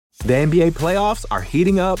The NBA playoffs are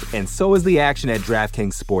heating up, and so is the action at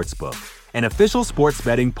DraftKings Sportsbook, an official sports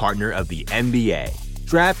betting partner of the NBA.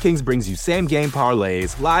 DraftKings brings you same-game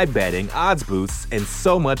parlays, live betting, odds boosts, and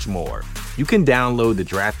so much more. You can download the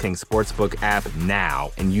DraftKings Sportsbook app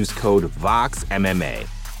now and use code VOXMMA.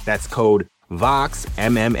 That's code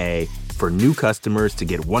VOXMMA for new customers to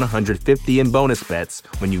get $150 in bonus bets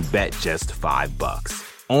when you bet just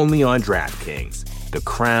 $5. Only on DraftKings. The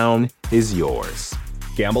crown is yours.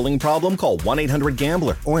 Gambling problem? Call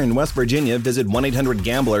 1-800-GAMBLER. Or in West Virginia, visit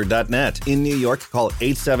 1-800-GAMBLER.net. In New York, call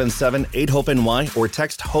 877-8-HOPE-NY or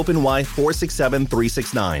text HOPE-NY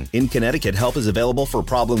 467-369. In Connecticut, help is available for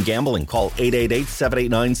problem gambling. Call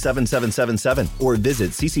 888-789-7777 or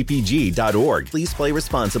visit ccpg.org. Please play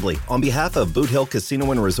responsibly. On behalf of Boot Hill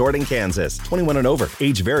Casino and Resort in Kansas, 21 and over.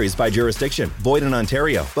 Age varies by jurisdiction. Void in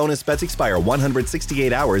Ontario. Bonus bets expire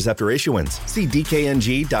 168 hours after issuance. See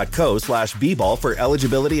dkng.co/bball for eligibility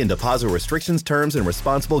and deposit restrictions, terms, and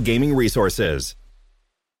responsible gaming resources.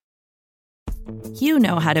 You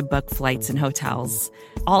know how to book flights and hotels.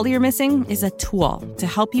 All you're missing is a tool to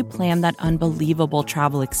help you plan that unbelievable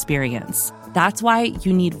travel experience. That's why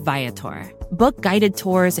you need Viator. Book guided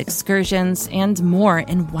tours, excursions, and more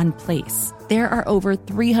in one place. There are over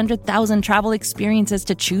 300,000 travel experiences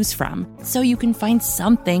to choose from, so you can find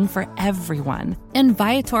something for everyone. And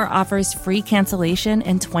Viator offers free cancellation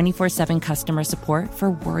and 24/7 customer support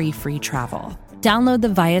for worry-free travel. Download the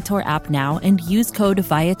Viator app now and use code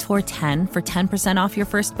Viator10 for 10% off your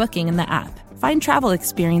first booking in the app. Find travel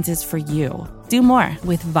experiences for you. Do more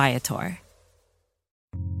with Viator.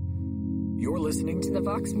 You're listening to the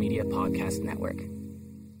Vox Media Podcast Network.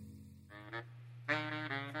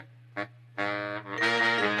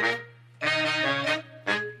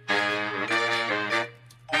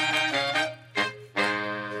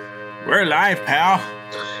 We're live, pal.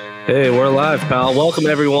 Hey, we're live, pal. Welcome,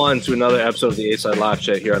 everyone, to another episode of the A-Side Live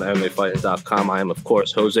Chat here on MMAfighting.com. I am, of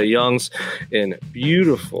course, Jose Youngs in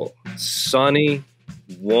beautiful, sunny,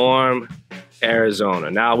 warm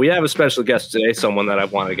Arizona. Now, we have a special guest today, someone that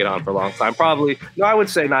I've wanted to get on for a long time. Probably, no, I would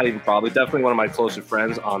say not even probably, definitely one of my closer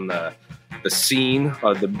friends on the scene,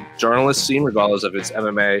 the journalist scene, regardless of it's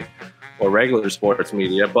MMA or regular sports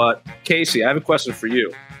media. But, Casey, I have a question for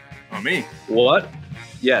you. Oh, me? What?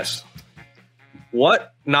 Yes.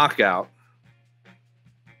 What knockout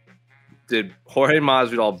did Jorge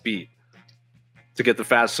Masvidal beat to get the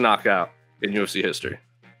fastest knockout in UFC history?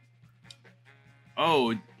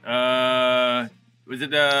 Oh, was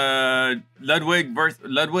it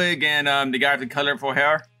Ludwig and the guy with the colorful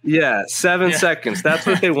hair? Yeah, 7 seconds. That's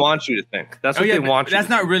what they want you to think. That's what they want you. That's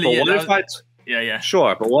not really it. Yeah.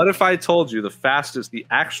 Sure, but what if I told you the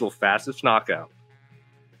actual fastest knockout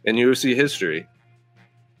in UFC history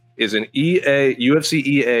is an UFC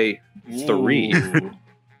EA 3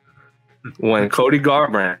 when Cody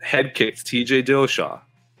Garbrandt head kicked TJ Dillashaw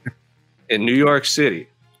in New York City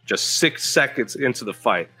just 6 seconds into the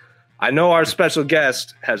fight. I know our special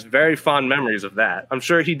guest has very fond memories of that. I'm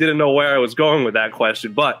sure he didn't know where I was going with that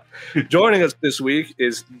question, but joining us this week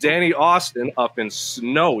is Danny Austin up in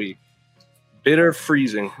snowy, bitter,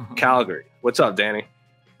 freezing Calgary. What's up, Danny?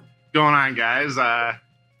 What's going on, guys?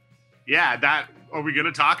 Are we going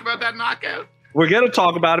to talk about that knockout? We're going to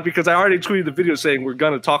talk about it because I already tweeted the video saying we're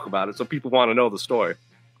going to talk about it, so people want to know the story.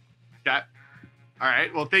 Okay. All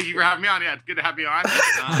right. Well, thank you for having me on. Yeah, it's good to have me on.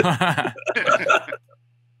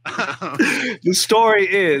 The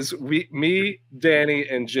story is me, Danny,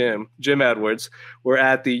 and Jim Edwards were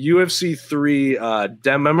at the UFC 3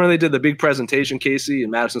 remember they did the big presentation, Casey,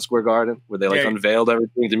 in Madison Square Garden, where they unveiled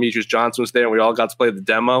everything. Demetrius Johnson was there, and we all got to play the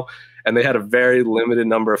demo, and they had a very limited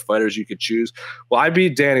number of fighters you could choose. Well, I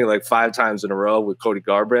beat Danny like 5 times in a row with Cody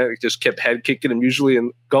Garbrandt. He just kept head kicking him usually.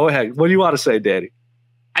 And go ahead. What do you want to say, Danny?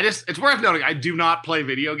 It's worth noting, I do not play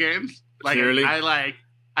video games. Clearly. I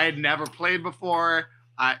had never played before.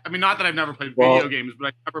 I mean, not that I've never played video games, but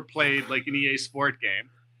I've never played like an EA Sport game.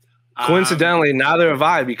 Coincidentally, neither have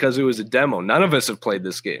I, because it was a demo. None of us have played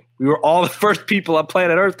this game. We were all the first people on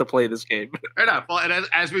planet Earth to play this game. Fair enough. Well, and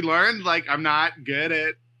as we learned, like, I'm not good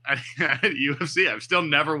at UFC. I've still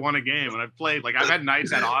never won a game, and I've played I've had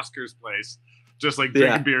nights at Oscar's place, just like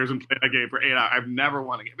drinking beers and playing a game for 8 hours. I've never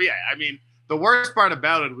won a game. But yeah, I mean, the worst part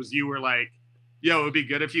about it was you were like, "Yo, it would be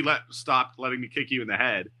good if you stopped letting me kick you in the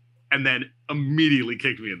head," and then immediately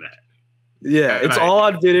kicked me in the head. Yeah, it's all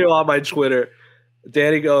on video on my Twitter.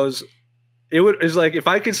 Danny goes, it's like, if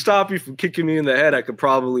I could stop you from kicking me in the head, I could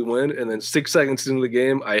probably win. And then 6 seconds into the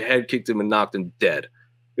game, I head kicked him and knocked him dead.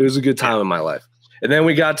 It was a good time in my life. And then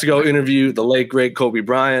we got to go interview the late, great Kobe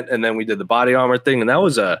Bryant. And then we did the body armor thing. And that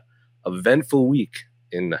was a eventful week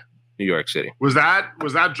in New York City. Was that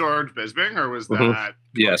George Bisping or was that?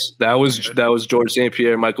 Yes, that was George St.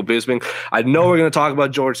 Pierre, Michael Bisping. I know we're going to talk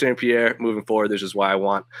about George St. Pierre moving forward. This is why I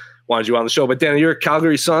wanted you on the show. But Dan, you're a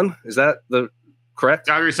Calgary Sun. Is that the correct?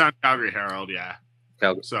 Calgary Sun, Calgary Herald. Yeah.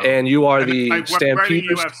 Calgary. So, and you are the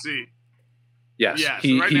Stampeders. UFC. Yes. Yeah.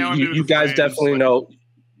 You guys definitely know.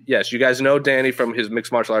 Yes, you guys know Danny from his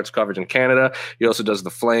mixed martial arts coverage in Canada. He also does the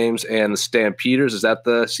Flames and the Stampeders. Is that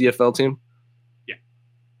the CFL team? Yeah.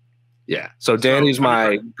 Yeah. So Danny's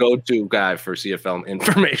my go-to guy for CFL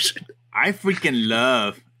information. I freaking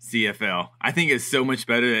love CFL. I think it's so much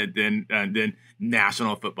better than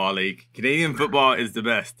National Football League. Canadian football is the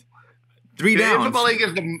best. Canadian Football League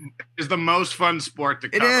is the most fun sport to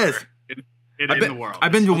cover. It is. In the world.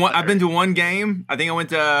 I've been to one game. I think I went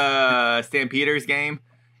to Stampeders game.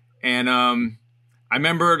 And I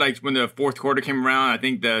remember like when the fourth quarter came around, I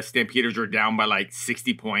think the Stampeders were down by like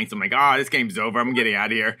 60 points. I'm like, this game's over. I'm getting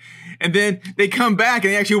out of here. And then they come back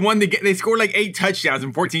and they actually won the game. They scored like 8 touchdowns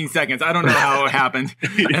in 14 seconds. I don't know how it happened.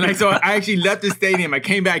 And so I actually left the stadium. I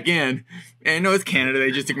came back in. And it's Canada. They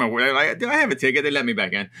just took my word. Like, do I have a ticket? They let me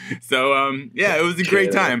back in. So, it was a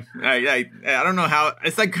great time. I don't know how.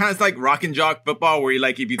 It's like rock and jock football where you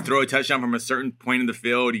like if you throw a touchdown from a certain point in the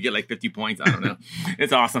field, you get like 50 points. I don't know.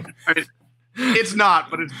 It's awesome. It's not,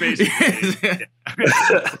 but it's basically.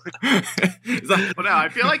 But no, I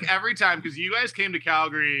feel like every time because you guys came to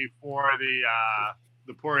Calgary for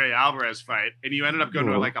the Poirier Alvarez fight, and you ended up going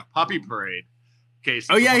to like a puppy parade. Case.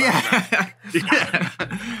 Oh yeah.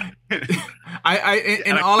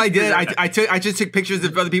 I just took pictures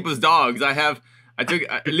of other people's dogs. I took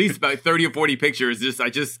at least about 30 or 40 pictures.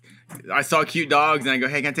 I saw cute dogs and I go,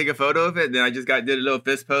 hey, can I take a photo of it? And then I just did a little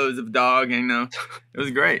fist pose of dog, and it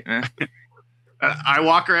was great, man. I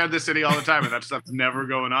walk around the city all the time, and that stuff's never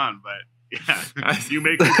going on. But yeah, you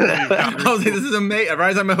make me believe. I was like, this is amazing. I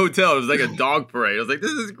arrived at my hotel. It was like a dog parade. I was like,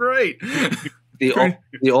 this is great.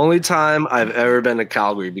 The only time I've ever been to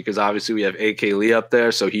Calgary, because obviously we have AK Lee up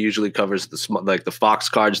there, so he usually covers the Fox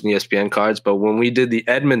cards and the ESPN cards. But when we did the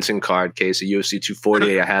Edmonton card case at UFC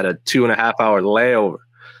 248, I had a 2.5 hour layover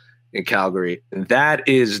in Calgary. And that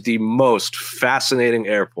is the most fascinating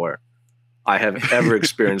airport I have ever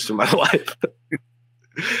experienced in my life.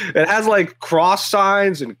 It has like cross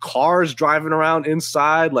signs and cars driving around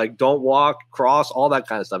inside, like don't walk, cross, all that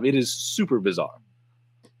kind of stuff. It is super bizarre.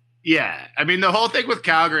 Yeah, I mean the whole thing with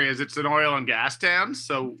Calgary is it's an oil and gas town.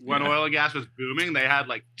 So when oil and gas was booming, they had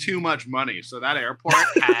like too much money. So that airport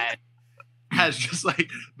has just like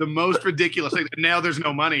the most ridiculous thing. Now there's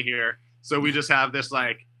no money here, so we just have this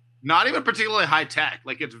like not even particularly high tech.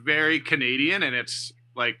 Like it's very Canadian, and it's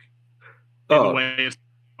like in the way it's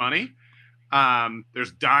funny.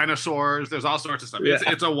 There's dinosaurs. There's all sorts of stuff. Yeah.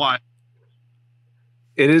 It's a what?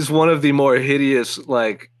 It is one of the more hideous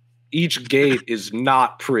like. Each gate is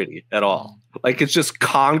not pretty at all. Like it's just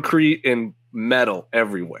concrete and metal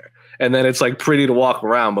everywhere. And then it's like pretty to walk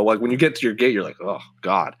around. But like when you get to your gate, you're like, oh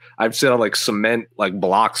God, I've sit on like cement, like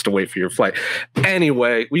blocks to wait for your flight.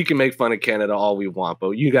 Anyway, we can make fun of Canada all we want,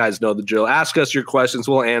 but you guys know the drill. Ask us your questions.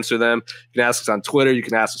 We'll answer them. You can ask us on Twitter. You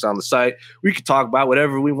can ask us on the site. We can talk about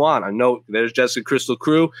whatever we want. I know there's Jessica Crystal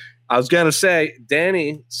Crew. I was going to say,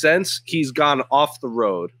 Danny, since he's gone off the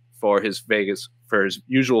road for his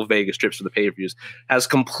usual Vegas trips for the pay-per-views, has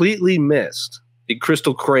completely missed the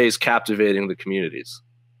Crystal craze captivating the communities.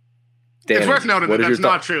 Danny, it's worth noting that that's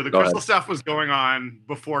not true. The Crystal stuff was going on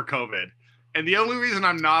before COVID. And the only reason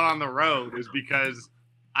I'm not on the road is because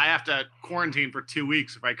I have to quarantine for 2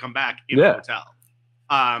 weeks if I come back in a hotel.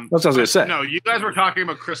 That's what I was going to say. No, you guys were talking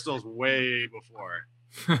about crystals way before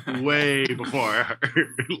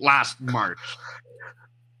last March.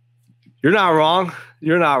 You're not wrong.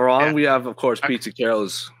 Yeah. We have, of course, Okay. Pizza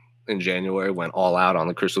Carol's in January, went all out on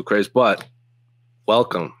the Crystal Craze, but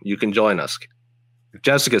welcome. You can join us.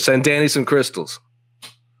 Jessica, send Danny some crystals.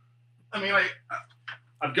 I mean,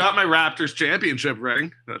 I've got my Raptors championship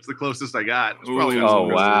ring. That's the closest I got. It's probably Ooh, oh,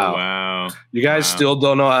 wow. Wow. You guys still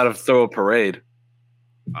don't know how to throw a parade.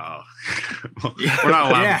 Oh. We're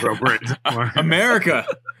not allowed to throw parades anymore.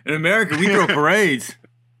 In America, we throw parades.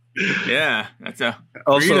 Yeah, that's a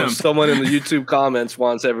Also, freedom. someone in the YouTube comments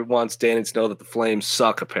wants Danny to know that the Flames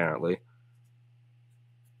suck, apparently.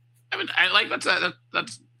 I mean, that's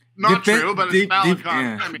not true, but it's valid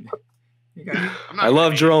comment. Yeah. I mean, I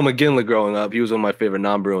love Jerome McGinley growing up. He was one of my favorite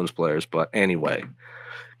non-Bruins players. But anyway,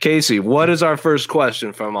 Casey, what is our first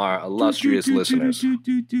question from our illustrious listeners?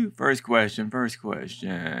 First question.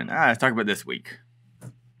 Let's talk about this week.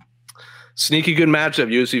 Sneaky good matchup,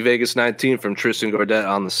 UFC Vegas 19 from Tristan Gordet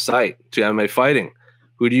on the site. To MMA Fighting.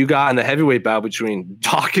 Who do you got in the heavyweight bout between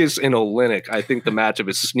Dawkins and Olynyk? I think the matchup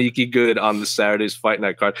is sneaky good on the Saturday's Fight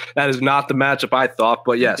Night card. That is not the matchup I thought,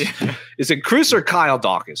 but yes. Is it Chris or Kyle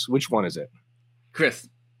Dawkins? Which one is it? Chris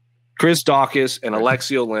Dawkins and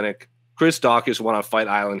Alexei Olynyk. Chris Dawkins won on Fight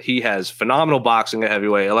Island. He has phenomenal boxing at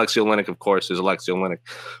heavyweight. Alexei Olynyk, of course, is Alexei Olynyk,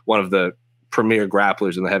 one of the premier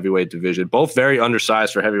grapplers in the heavyweight division. Both very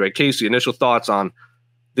undersized for heavyweight. Casey, initial thoughts on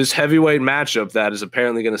this heavyweight matchup that is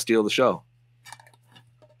apparently going to steal the show?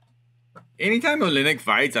 Anytime Olynyk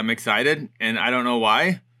fights, I'm excited, and I don't know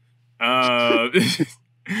why.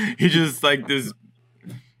 He just like this.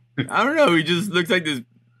 I don't know. He just looks like this.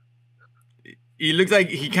 He looks like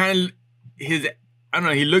he kind of his. I don't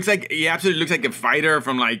know. He absolutely looks like a fighter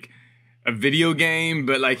from like a video game,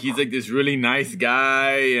 but like he's like this really nice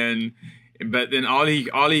guy, but then all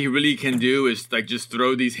he really can do is like just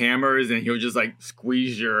throw these hammers, and he'll just like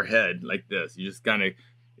squeeze your head like this. You just kind of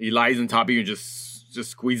he lies on top of you and just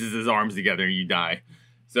squeezes his arms together and you die.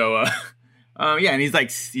 So yeah, and he's like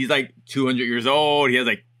 200 years old. He has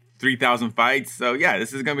like 3,000 fights. So yeah,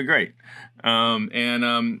 this is gonna be great. I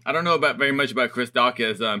don't know very much about Chris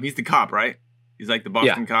Dawkins. He's the cop, right? He's like the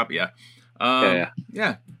Boston cop. Yeah.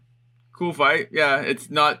 Yeah. Cool fight. Yeah, it's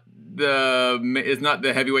not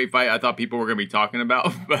the heavyweight fight I thought people were gonna be talking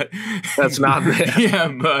about, but that's not yeah,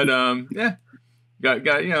 but yeah. Got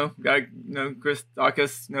Chris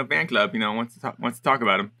Dawkins, fan club, wants to talk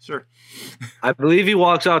about him. Sure. I believe he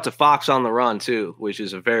walks out to Fox on the Run too, which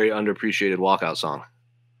is a very underappreciated walkout song.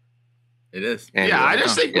 It is. And I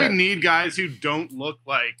just think we need guys who don't look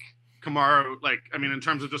like Kamaru. Like, I mean, in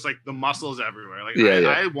terms of just like the muscles everywhere. Like,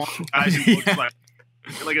 I want guys who look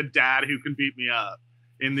like a dad who can beat me up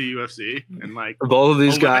in the UFC. And like both of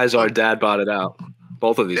these guys are dad botted out.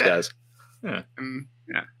 Both of these guys. Yeah. And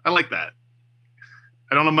I like that.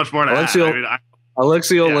 I don't know much more to add.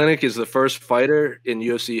 Alexei Olynyk is the first fighter in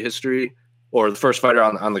UFC history, or the first fighter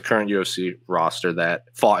on the current UFC roster that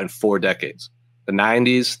fought in 4 decades. The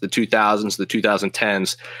 90s, the 2000s, the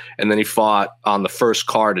 2010s, and then he fought on the first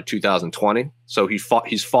card of 2020. So he's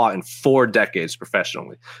fought in 4 decades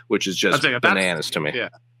professionally, which is just bananas to me. Yeah.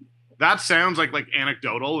 That sounds like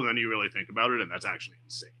anecdotal, and then you really think about it, and that's actually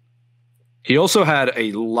insane. He also had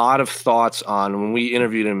a lot of thoughts on when we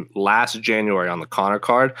interviewed him last January on the Conor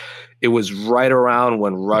card. It was right around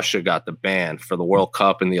when Russia got the ban for the World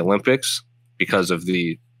Cup and the Olympics because of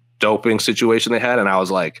the doping situation they had. And I was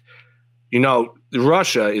like,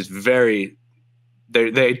 Russia is very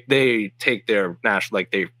they take their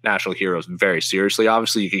national heroes very seriously.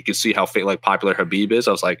 Obviously, you could see how popular Khabib is.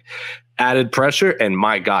 I was like, added pressure. And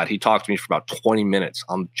my God, he talked to me for about 20 minutes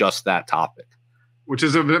on just that topic. Which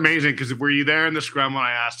is amazing, because were you there in the scrum when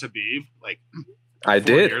I asked Khabib? I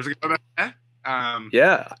did. 4 years ago?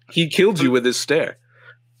 Yeah, he killed you with his stare.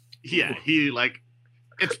 Yeah,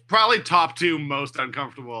 it's probably top 2 most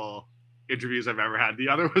uncomfortable interviews I've ever had. The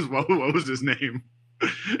other was what was his name?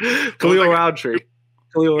 Khalil Roundtree.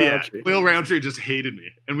 Khalil Roundtree just hated me,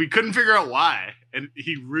 and we couldn't figure out why. And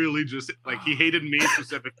he really just he hated me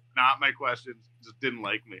specifically, not my questions. Just didn't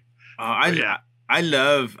like me. I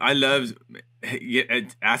love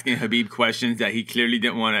asking Khabib questions that he clearly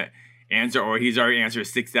didn't want to answer, or he's already answered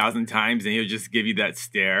 6,000 times, and he'll just give you that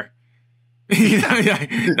stare.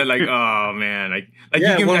 They're like, oh man, you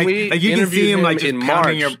can see him just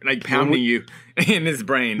pounding you in his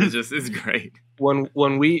brain. It's great. When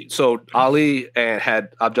Ali had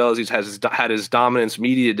Abdelaziz had his dominance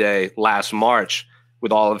media day last March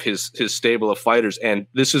with all of his stable of fighters, and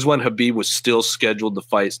this is when Khabib was still scheduled to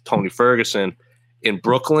fight Tony Ferguson in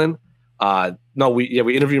Brooklyn. We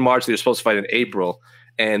interviewed in March. They were supposed to fight in April,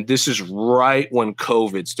 and this is right when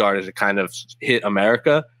COVID started to kind of hit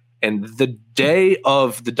America. And the day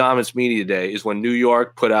of the Dominance Media Day is when New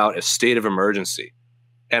York put out a state of emergency.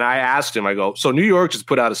 And I asked him, I go, so New York just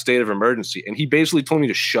put out a state of emergency, and he basically told me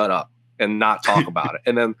to shut up and not talk about it.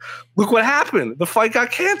 And then look what happened. The fight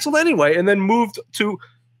got canceled anyway, and then moved to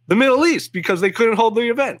the Middle East because they couldn't hold the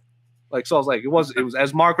event. So I was like, it was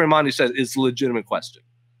as Mark Raimondi said, it's a legitimate question.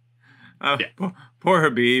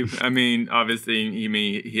 Poor Khabib. I mean, obviously,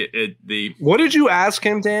 What did you ask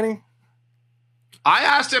him, Danny? I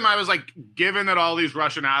asked him. I was like, given that all these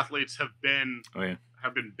Russian athletes have been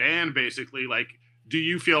banned, basically, do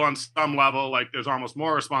you feel on some level like there's almost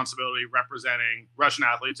more responsibility representing Russian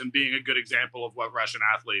athletes and being a good example of what Russian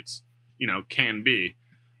athletes, can be?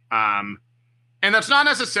 And that's not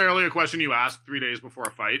necessarily a question you ask 3 days before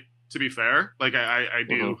a fight, to be fair. I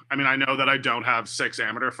do. Mm-hmm. I mean, I know that I don't have 6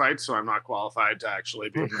 amateur fights, so I'm not qualified to actually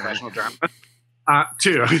be a professional journalist.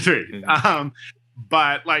 2, 3.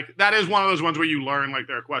 But like that is one of those ones where you learn like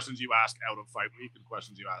there are questions you ask out of fight week and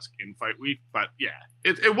questions you ask in fight week. But yeah,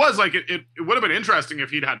 it was like it would have been interesting if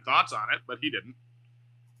he'd had thoughts on it, but he didn't,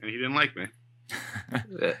 and he didn't like me.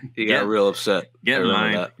 He got real upset. Get in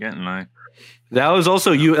line. Get in line. That was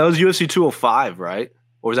also that was UFC 205, right?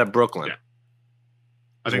 Or was that Brooklyn? Yeah.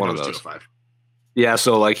 I think that was 205. Yeah,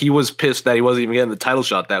 so like he was pissed that he wasn't even getting the title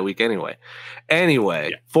shot that week anyway.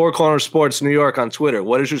 Four Corner Sports New York on Twitter.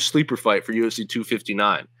 What is your sleeper fight for UFC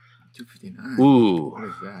 259? 259. Ooh.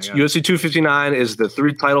 UFC 259 is the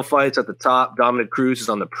 3 title fights at the top. Dominic Cruz is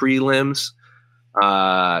on the prelims.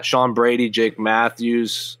 Sean Brady, Jake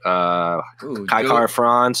Matthews, Kai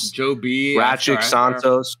Kara-France, Joe B, Ratchik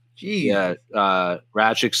Santos. Jeez. Yeah,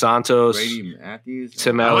 Ratchik Santos, Brady Matthews,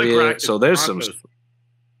 Tim Elliott. So there's some.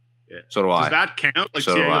 Yeah. So do I. Does that count? Like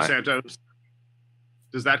So Diego Santos?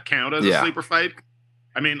 Does that count as a sleeper fight?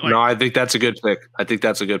 I mean, like, no, I think that's a good pick.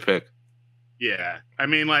 Yeah, I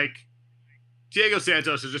mean, like Diego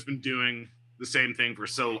Santos has just been doing the same thing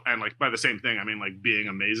and like by the same thing, I mean like being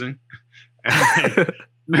amazing. And, like,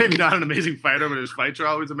 maybe not an amazing fighter, but his fights are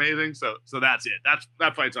always amazing. So that's it.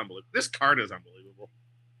 That fight's unbelievable. This card is unbelievable.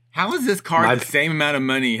 How is this card the same amount of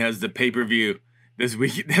money as the pay-per-view this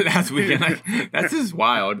week? Last weekend, like, that's just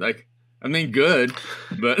wild. Like, I mean, good,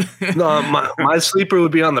 but no, my sleeper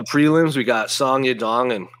would be on the prelims. We got Song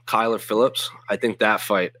Yadong and Kyler Phillips. I think that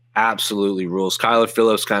fight absolutely rules. Kyler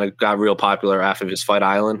Phillips kind of got real popular after his Fight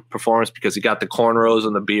Island performance because he got the cornrows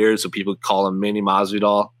and the beard, so people call him Mini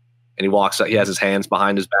Masvidal. And he walks out. He has his hands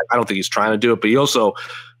behind his back. I don't think he's trying to do it, but he also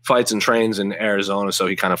fights and trains in Arizona, so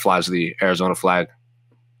he kind of flies the Arizona flag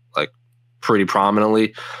like pretty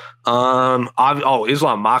prominently. Islam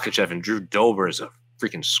Makhachev and Drew Dober is a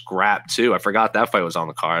freaking scrap too. I forgot that fight was on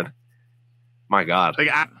the card. My God.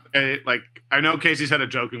 I know Casey said it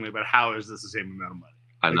jokingly, but how is this the same amount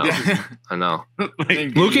of money? I know.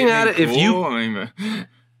 Like, looking at it,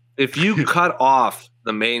 if you cut off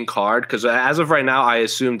the main card, because as of right now, I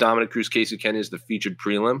assume Dominic Cruz, Casey Kenny is the featured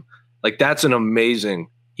prelim. Like that's an amazing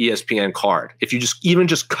ESPN card. If you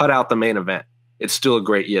just cut out the main event, it's still a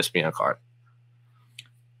great ESPN card.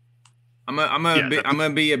 I'm gonna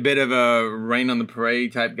be a bit of a rain on the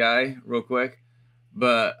parade type guy, real quick.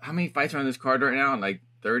 But how many fights are on this card right now? Like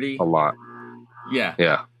 30? A lot.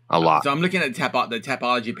 Yeah, a lot. So I'm looking at the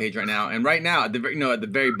Tapology page right now, and right now at the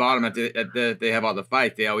very bottom they have all the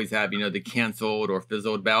fights. They always have the canceled or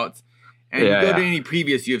fizzled bouts, and you go to any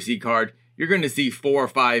previous UFC card, you're going to see 4 or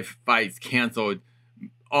 5 fights canceled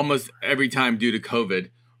almost every time due to COVID.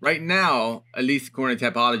 Right now, at least according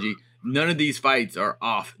to Tapology, none of these fights are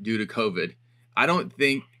off due to COVID. I don't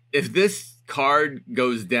think if this card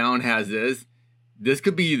goes down as is, this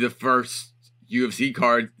could be the first UFC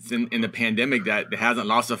card in the pandemic that hasn't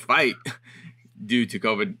lost a fight due to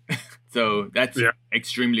COVID. So that's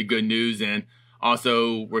extremely good news. And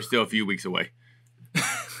also, we're still a few weeks away.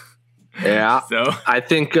 Yeah. So I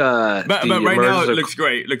think but right now it looks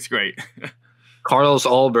great. Carlos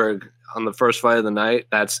Ulberg on the first fight of the night.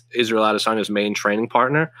 That's Israel Adesanya's main training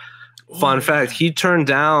partner. Fun fact, he turned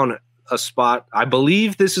down a spot. I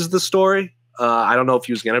believe this is the story. I don't know if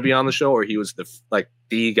he was going to be on the show or he was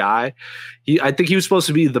the guy. I think he was supposed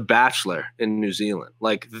to be the Bachelor in New Zealand,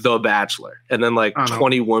 like the Bachelor. And then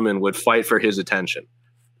 20 women would fight for his attention.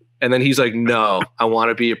 And then he's like, no, I want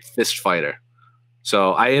to be a fist fighter.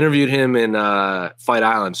 So I interviewed him in Fight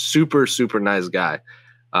Island. Super, super nice guy.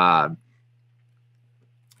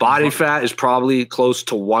 Body fat is probably close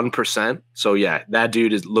to 1%. So yeah, that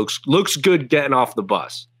dude looks good getting off the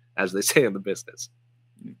bus, as they say in the business.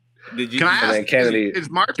 Can I ask? Kennedy,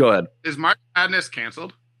 go ahead. Is March Madness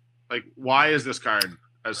canceled? Like, why is this card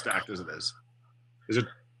as stacked as it is? Is it?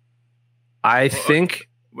 I think.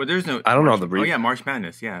 Well, there's no. I don't know the reason. Oh yeah, March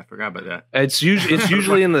Madness. Yeah, I forgot about that. It's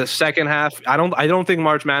usually in the second half. I don't think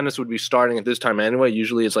March Madness would be starting at this time anyway.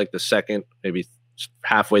 Usually it's like the second, maybe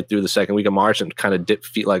halfway through the second week of March, and kind of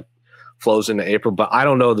flows into April. But I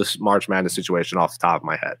don't know this March Madness situation off the top of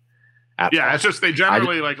my head. Yeah, it's just they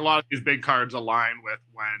generally a lot of these big cards align with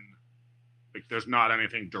when there's not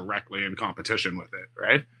anything directly in competition with it,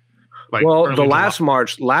 right? The last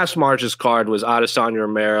March's card was Adesanya,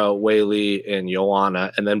 Romero, Weili, and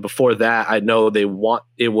Joanna, and then before that, I know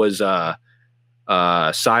it was Cyborg,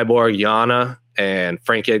 Yana, and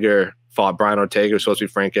Frank Edgar fought Brian Ortega. It was supposed to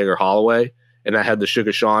be Frank Edgar Holloway, and that had the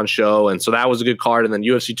Sugar Sean show, and so that was a good card. And then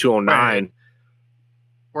UFC 209,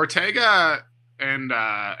 Ortega and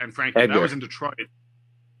Frank Edgar. That was in Detroit.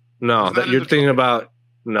 No, you're thinking about.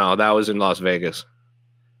 No, that was in Las Vegas.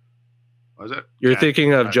 Was it? You're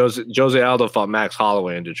thinking of Jose Aldo fought Max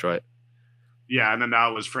Holloway in Detroit. Yeah, and then that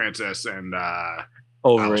was Francis and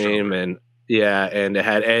Overeem and Yeah, and it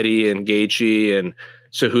had Eddie and Gaethje and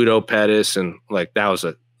Cejudo Pettis, and like that was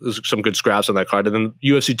some good scraps on that card. And then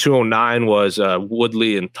UFC 209 was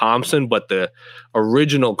Woodley and Thompson, but the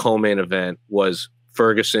original co-main event was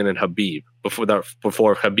Ferguson and Khabib.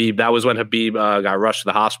 Before Khabib, that was when Khabib got rushed to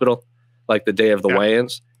the hospital, like the day of the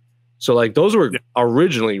weigh-ins. So like those were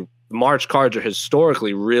originally March cards are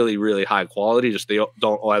historically really, really high quality. Just they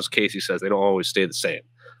don't, as Casey says, they don't always stay the same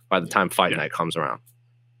by the time fight night comes around.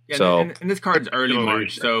 Yeah, so and this card's early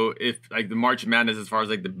March. So if like the March Madness, as far as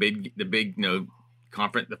like the big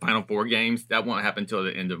conference, the Final Four games, that won't happen until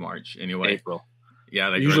the end of March anyway. April. Yeah,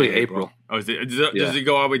 like usually April. Oh, does it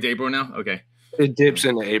go all the way to April now? Okay. It dips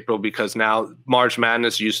into April because now March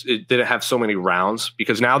Madness it didn't have so many rounds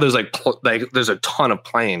because now there's there's a ton of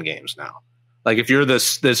playing games now. Like if you're there's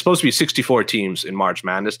supposed to be 64 teams in March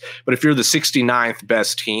Madness, but if you're the 69th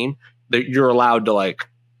best team, you're allowed to like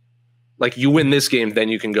you win this game, then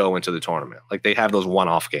you can go into the tournament. Like they have those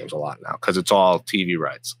one-off games a lot now because it's all TV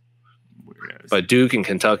rights. But Duke and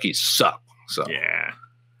Kentucky suck. So yeah.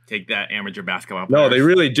 Take that, amateur basketball players. No, they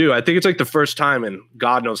really do. I think it's like the first time in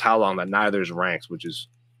God knows how long that neither's ranked, which is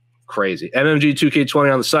crazy. MMG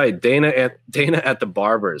 2K20 on the site. Dana at the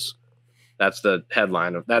Barbers. That's the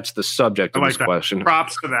headline. That's the subject of this question.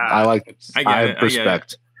 Props to that. I like it. I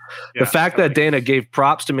respect. The fact that Dana gave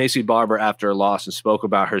props to Maycee Barber after a loss and spoke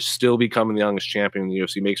about her still becoming the youngest champion in the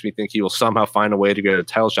UFC makes me think he will somehow find a way to get a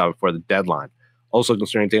title shot before the deadline. Also,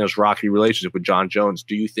 considering Dana's rocky relationship with John Jones,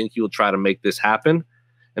 do you think he will try to make this happen?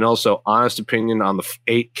 And also, honest opinion on the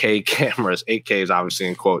 8K cameras. 8K is obviously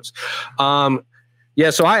in quotes. So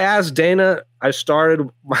I asked Dana,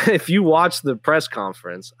 if you watch the press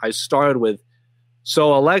conference, I started with,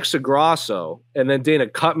 so Alexa Grasso, and then Dana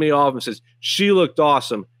cut me off and says, she looked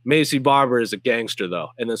awesome. Maycee Barber is a gangster, though.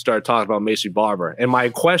 And then started talking about Maycee Barber. And my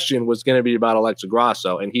question was going to be about Alexa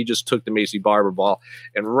Grasso, and he just took the Maycee Barber ball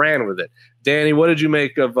and ran with it. Danny, what did you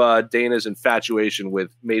make of Dana's infatuation with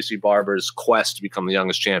Maycee Barber's quest to become the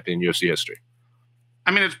youngest champion in UFC history?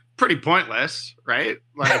 I mean, it's pretty pointless, right?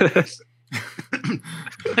 Like,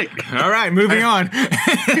 all right, moving on. Got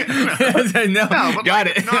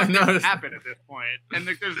it. Nothing happened at this point, and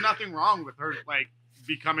there's nothing wrong with her like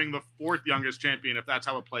becoming the fourth youngest champion if that's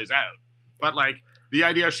how it plays out. But like the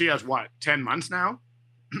idea, she has 10 months now,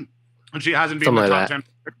 and she hasn't been in the top 10.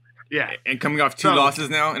 Yeah, and coming off two losses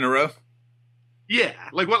now in a row. Yeah,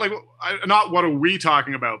 like what? Like not what are we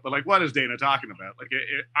talking about, but like what is Dana talking about? Like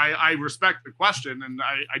I respect the question, and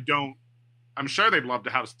I don't. I'm sure they'd love to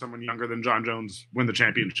have someone younger than John Jones win the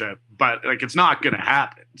championship, but like it's not going to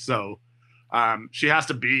happen. So she has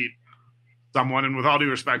to beat someone, and with all due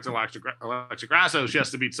respect to Alexa Grasso, she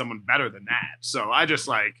has to beat someone better than that. So I just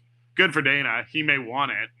like good for Dana. He may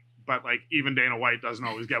want it, but like even Dana White doesn't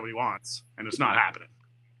always get what he wants, and it's not happening.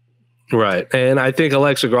 Right, and I think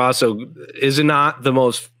Alexa Grasso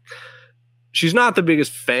she's not the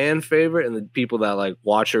biggest fan favorite and the people that like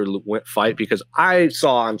watch her fight, because I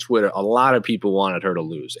saw on Twitter a lot of people wanted her to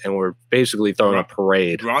lose and were basically throwing a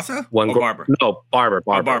parade. Grasso? Barber? No, Barber.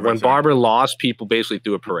 When Barber lost, people basically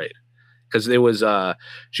threw a parade because it was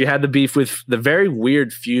she had the beef with the very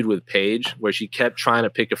weird feud with Paige where she kept trying to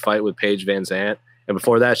pick a fight with Paige Van Zandt, and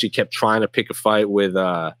before that she kept trying to pick a fight with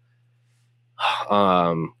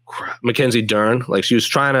Mackenzie Dern. Like she was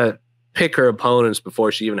trying to pick her opponents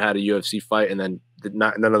before she even had a UFC fight, and then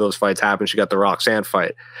none of those fights happened. She got the Roxanne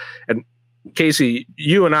fight. And Casey,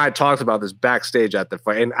 you and I talked about this backstage at the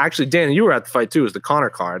fight, and actually, Dan, you were at the fight too. It was the Conor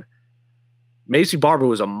card. Maycee Barber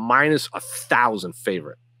was a minus 1,000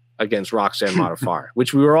 favorite against Roxanne Modafferi,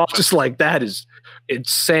 which we were all just like, that is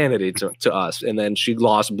insanity to us. And then she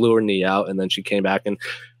lost, blew her knee out, and then she came back and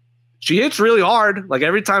she hits really hard. Like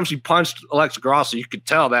every time she punched Alexa Grasso, you could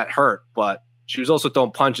tell that hurt, but she was also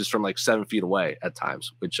throwing punches from like 7 feet away at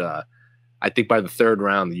times, which I think by the third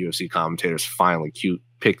round, the UFC commentators finally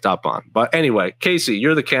picked up on. But anyway, Casey,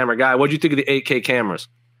 you're the camera guy. What do you think of the 8K cameras?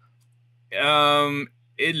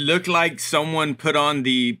 It looked like someone put on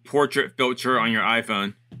the portrait filter on your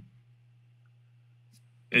iPhone.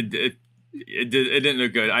 It didn't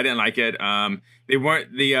look good. I didn't like it. They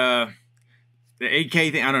weren't the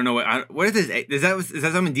 8K thing. I don't know what is this? Is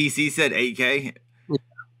that something DC said 8K?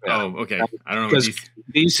 Yeah. Oh, okay. I don't know.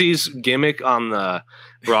 DC's gimmick on the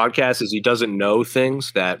broadcast is he doesn't know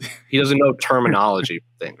things, that he doesn't know terminology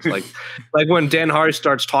for things. Like when Dan Hardy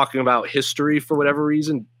starts talking about history for whatever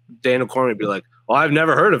reason, Daniel Cormier would be like, "Well, I've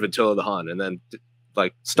never heard of Attila the Hun," and then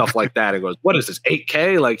like stuff like that. And goes, "What is this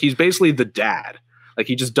 8K?" Like he's basically the dad. Like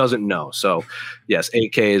he just doesn't know. So yes,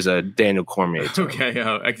 8K is a Daniel Cormier term. Okay,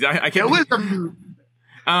 I can't.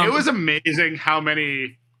 It was amazing how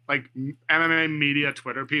many like MMA media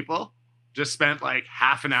Twitter people just spent like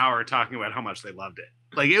half an hour talking about how much they loved it.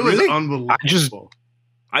 Like it was unbelievable.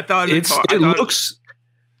 I thought it looks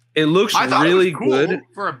really cool good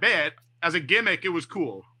for a bit. As a gimmick, it was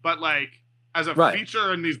cool, but like as a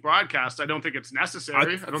feature in these broadcasts, I don't think it's necessary. I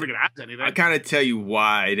don't think it adds anything. I kind of tell you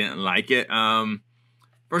why I didn't like it.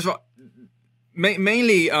 First of all,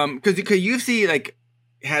 mainly because UFC like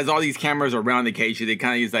has all these cameras around the cage. They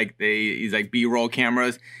kind of use like B-roll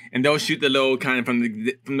cameras, and they'll shoot the low kind of from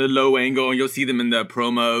the low angle, and you'll see them in the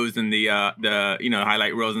promos and the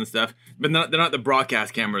highlight reels and stuff. But they're not the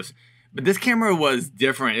broadcast cameras. But this camera was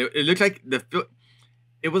different. It looked like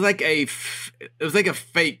it was like a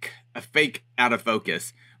fake out of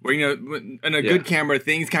focus. Where in a good camera,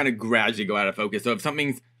 things kind of gradually go out of focus. So if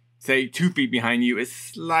something's say 2 feet behind you, it's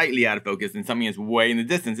slightly out of focus, and something is way in the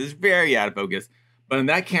distance, it's very out of focus. But in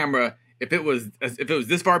that camera, if it was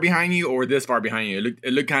this far behind you or this far behind you,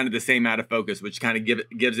 it looked kind of the same out of focus, which kind of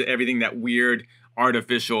gives it everything that weird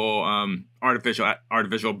artificial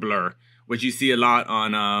blur, which you see a lot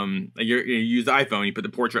on you use the iPhone, you put the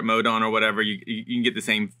portrait mode on or whatever, you can get the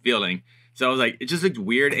same feeling. So I was like, it just looked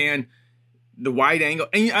weird, and the wide angle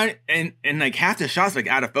and like half the shots like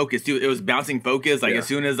out of focus too. It was bouncing focus. Like as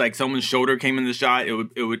soon as like someone's shoulder came in the shot,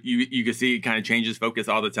 you could see it kind of changes focus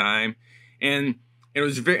all the time, and it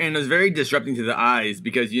was very disrupting to the eyes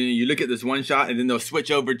because you look at this one shot and then they'll switch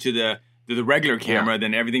over to the regular camera,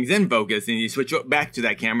 then everything's in focus, and you switch back to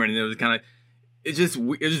that camera, and it was kind of it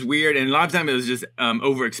was just weird, and a lot of time it was just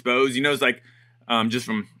overexposed. It's like just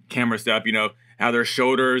from camera stuff, how their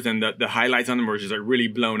shoulders and the highlights on them were just like really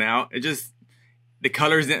blown out. It just the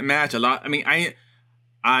colors didn't match a lot. I mean,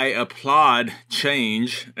 I applaud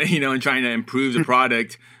change, and trying to improve the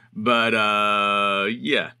product, but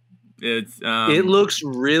it's it looks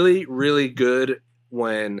really, really good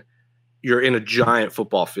when you're in a giant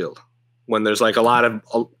football field. When there's like a lot of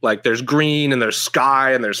like there's green and there's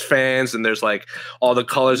sky and there's fans and there's like all the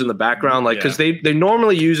colors in the background, like because they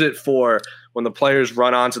normally use it for when the players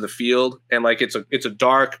run onto the field and like it's a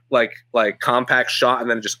dark like compact shot and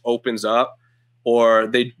then it just opens up. Or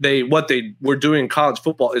they what they were doing in college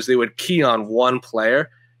football is they would key on one player.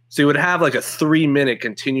 So you would have like a 3-minute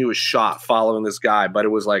continuous shot following this guy, but it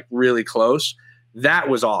was like really close. That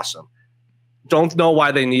was awesome. Don't know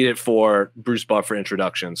why they need it for Bruce Buffer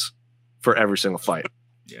introductions for every single fight.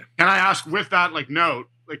 Yeah. Can I ask with that note,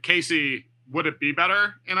 Casey, would it be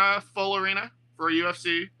better in a full arena for a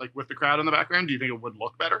UFC, like with the crowd in the background? Do you think it would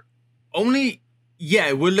look better? Yeah,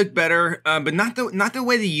 it would look better, but not the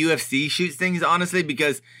way the UFC shoots things, honestly,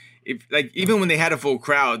 because even when they had a full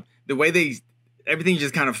crowd, the way everything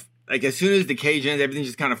just kind of like as soon as the cage ends, everything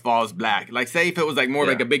just kind of falls black. Like say if it was like more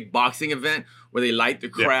like a big boxing event where they light the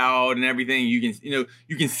crowd and everything, you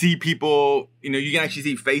can see people, you can actually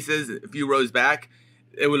see faces a few rows back.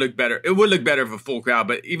 It would look better. It would look better for full crowd,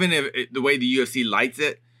 but even if the way the UFC lights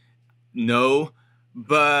it, no.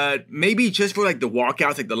 But maybe just for like the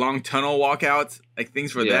walkouts, like the long tunnel walkouts, like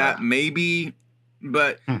things for that, maybe.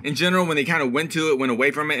 But in general, when they kind of went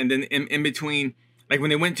away from it, and then in between, like when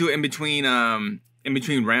they went to it in between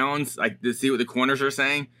rounds, like to see what the corners are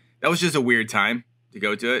saying, that was just a weird time to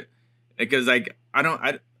go to it because like I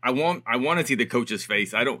want to see the coach's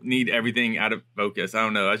face. I don't need everything out of focus. I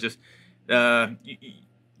don't know. I just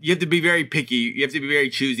you have to be very picky. You have to be very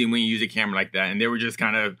choosy when you use a camera like that, and they were just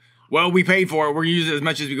kind of. Well, we paid for it. We're going to use it as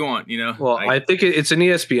much as we want, Well, I think it's an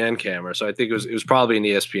ESPN camera, so I think it was probably an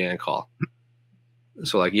ESPN call.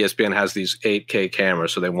 So, like, ESPN has these 8K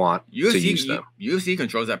cameras, so they want to use them. UFC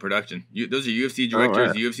controls that production. Those are UFC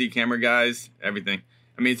directors, UFC camera guys, everything.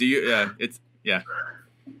 I mean,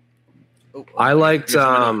 I liked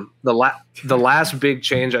the last big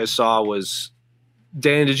change I saw was,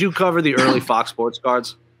 Dan, did you cover the early Fox Sports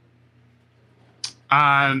cards?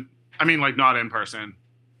 I mean, like, not in person.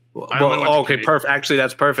 Well, okay, perfect. Actually,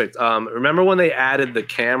 that's perfect. Remember when they added the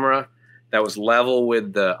camera that was level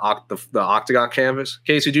with the octagon canvas?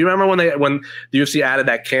 Casey, do you remember when the UFC added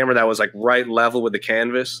that camera that was like right level with the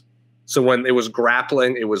canvas? So when it was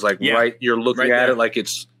grappling, it was like right. You're looking at it like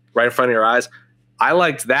it's right in front of your eyes. I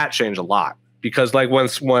liked that change a lot because like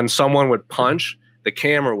when someone would punch, the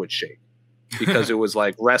camera would shake because it was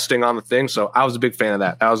like resting on the thing. So I was a big fan of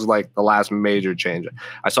that. That was like the last major change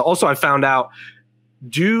I saw. Also, I found out.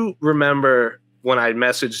 Do you remember when I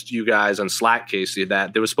messaged you guys on Slack, Casey,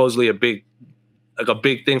 that there was supposedly a big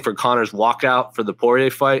thing for Conor's walkout for the Poirier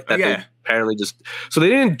fight? That they apparently so they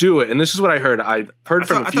didn't do it. And this is what I heard. I heard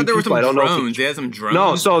from a few people. I don't know if they had some drones.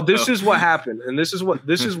 No, so this is what happened, and this is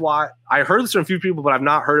why I heard this from a few people, but I've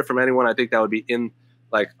not heard it from anyone. I think that would be in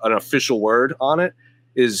like an official word on it.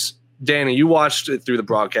 Is Danny, you watched it through the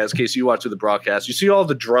broadcast. Casey, you watched through the broadcast. You see all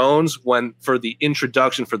the drones for the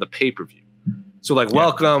introduction for the pay-per-view. So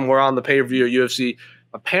welcome, we're on the pay-per-view of UFC.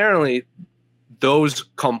 Apparently, those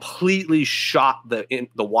completely shot the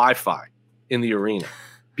Wi-Fi in the arena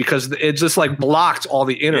because it just blocked all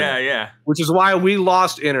the internet. Yeah. Which is why we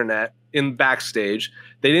lost internet in backstage.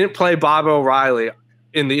 They didn't play Bob O'Reilly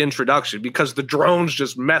in the introduction because the drones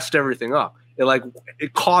just messed everything up.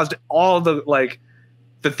 It caused all the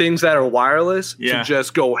things that are wireless to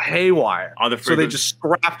just go haywire. So they just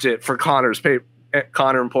scrapped it for Conor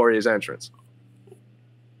and Poirier's entrance.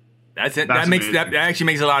 That actually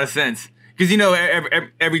makes a lot of sense because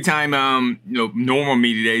every time normal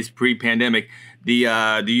media days pre-pandemic, the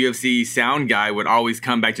UFC sound guy would always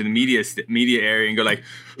come back to the media area and go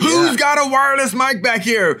who's got a wireless mic back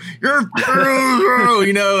here? I'm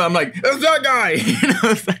like, it's that guy.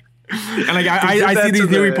 And I see these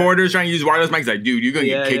new reporters trying to use wireless mics. Dude, you're gonna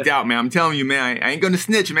get kicked out, man. I'm telling you, man. I ain't gonna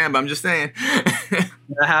snitch, man. But I'm just saying.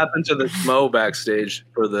 That happened to the Mo backstage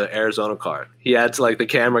for the Arizona card. He had to the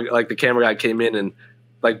camera guy came in and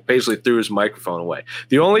basically threw his microphone away.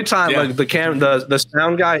 The only time the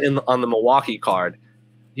sound guy on the Milwaukee card,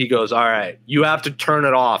 he goes, all right, you have to turn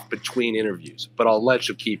it off between interviews, but I'll let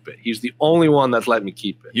you keep it. He's the only one that's let me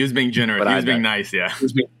keep it. He was being generous. He was being nice. Yeah. He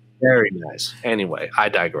was being very nice. Anyway, I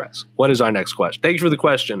digress. What is our next question? Thank you for the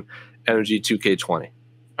question, Energy 2K20.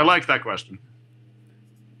 I like that question.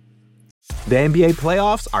 The NBA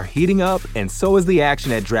playoffs are heating up, and so is the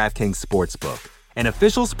action at DraftKings Sportsbook, an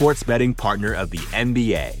official sports betting partner of the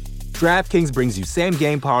NBA. DraftKings brings you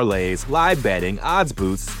same-game parlays, live betting, odds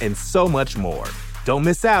boosts, and so much more. Don't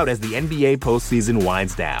miss out as the NBA postseason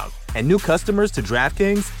winds down. And new customers to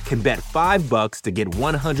DraftKings can bet $5 to get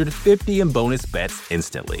 $150 in bonus bets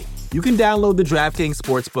instantly. You can download the DraftKings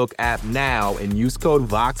Sportsbook app now and use code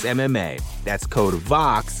VOXMMA. That's code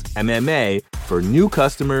VOXMMA for new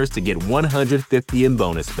customers to get $150 in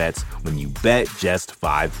bonus bets when you bet just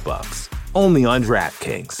 $5. Only on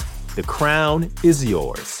DraftKings. The crown is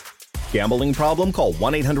yours. Gambling problem? Call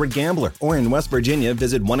 1-800-GAMBLER. Or in West Virginia,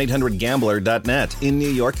 visit 1-800-GAMBLER.net. In New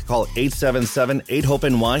York, call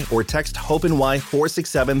 877-8-HOPE-NY or text HOPE-NY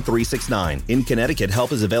 467-369. In Connecticut,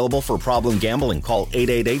 help is available for problem gambling. Call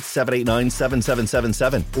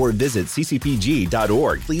 888-789-7777 or visit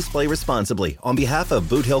ccpg.org. Please play responsibly. On behalf of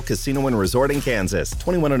Boot Hill Casino and Resort in Kansas,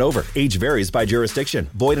 21 and over. Age varies by jurisdiction.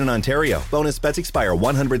 Void in Ontario. Bonus bets expire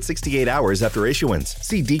 168 hours after issuance.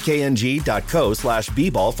 See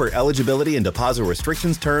dkng.co/bball for eligibility and deposit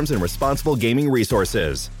restrictions, terms, and responsible gaming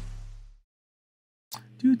resources.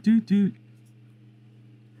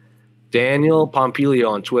 Daniel Pompilio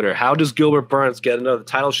on Twitter. How does Gilbert Burns get another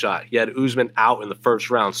title shot? He had Usman out in the first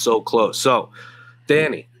round, so close. So,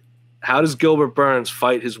 Danny, how does Gilbert Burns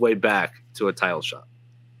fight his way back to a title shot?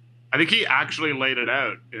 I think he actually laid it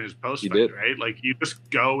out in his post-fight, right? You just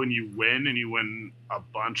go and you win a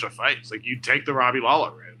bunch of fights. You take the Robbie Lawler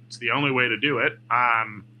route. It's the only way to do it.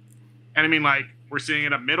 And I mean, we're seeing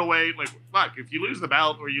it at middleweight. Look, if you lose the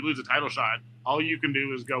belt or you lose a title shot, all you can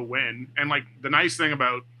do is go win. And the nice thing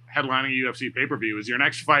about headlining a UFC pay-per-view is your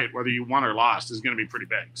next fight, whether you won or lost, is going to be pretty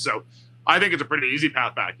big. So I think it's a pretty easy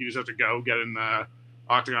path back. You just have to go get in the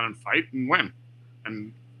octagon and fight and win.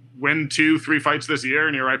 And win 2-3 fights this year,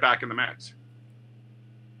 and you're right back in the mix.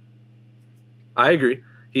 I agree.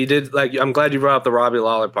 He did I'm glad you brought up the Robbie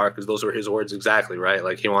Lawler part because those were his words exactly,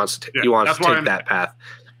 right? He wants to take that path.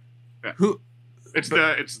 Yeah. It's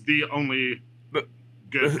the only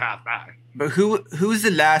good path back. But who's the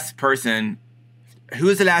last person? Who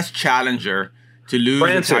was the last challenger to lose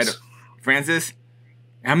the title? Francis.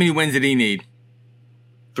 How many wins did he need?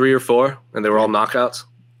 3 or 4, and they were all knockouts.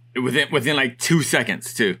 Within 2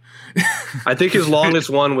 seconds too. I think his longest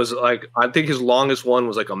one was a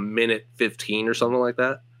minute 15 or something like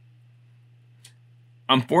that.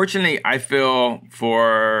 Unfortunately, I feel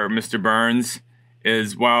for Mr. Burns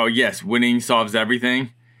is while yes, winning solves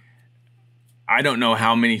everything. I don't know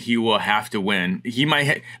how many he will have to win. He might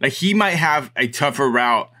have a tougher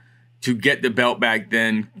route to get the belt back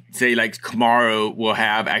than say Kamaru will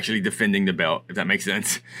have actually defending the belt. If that makes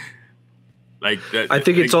sense. I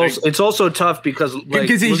think it's also tough because he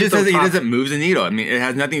doesn't move the needle. I mean, it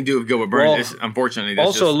has nothing to do with Gilbert Burns. Unfortunately,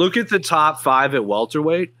 look at the top 5 at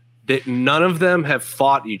welterweight. That none of them have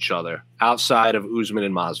fought each other outside of Usman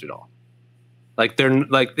and Masvidal.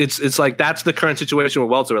 It's that's the current situation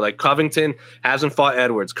with welterweight. Covington hasn't fought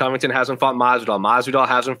Edwards. Covington hasn't fought Masvidal. Masvidal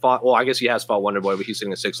hasn't fought. Well, I guess he has fought Wonderboy, but he's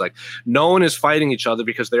sitting at 6. No one is fighting each other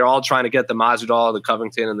because they're all trying to get the Masvidal, the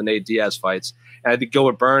Covington, and the Nate Diaz fights. And I think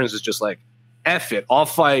Gilbert Burns is just F it. I'll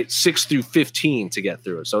fight 6 through 15 to get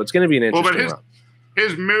through it. So it's going to be an interesting round.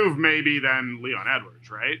 his move may be then Leon Edwards,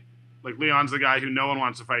 right? Like Leon's the guy who no one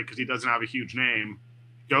wants to fight because he doesn't have a huge name.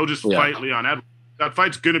 Go just fight Leon Edwards. That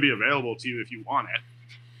fight's going to be available to you if you want it.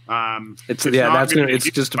 It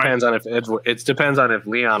just depends on if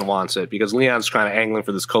Leon wants it, because Leon's kind of angling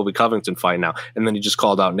for this Colby Covington fight now, and then he just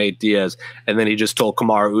called out Nate Diaz, and then he just told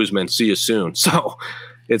Kamaru Usman, "See you soon." So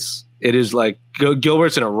it is like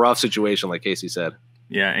Gilbert's in a rough situation, like Casey said.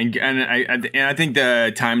 Yeah, and I think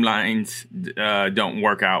the timelines don't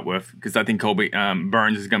work out with, because I think Colby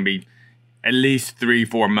Burns is going to be at least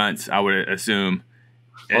 3-4 months, I would assume.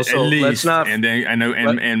 Also, at least, let's not, and then I know,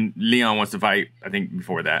 and Leon wants to fight, I think,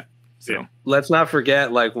 before that. So let's not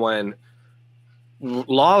forget, like, when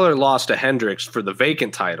Lawler lost to Hendricks for the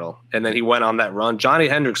vacant title, and then he went on that run. Johnny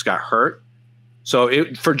Hendricks got hurt, so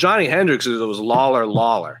for Johnny Hendricks it was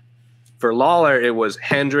Lawler. For Lawler, it was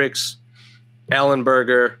Hendricks,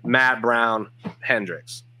 Ellenberger, Matt Brown,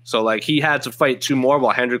 Hendricks. So, like, he had to fight 2 more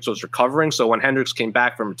while Hendricks was recovering. So when Hendricks came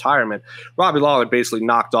back from retirement, Robbie Lawler basically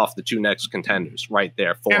knocked off the 2 next contenders right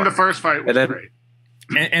there for him. The first fight was great.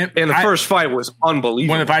 And the first fight was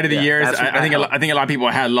unbelievable. One of the fight of the years, I think a lot of people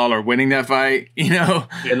had Lawler winning that fight,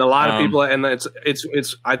 and a lot of people, and it's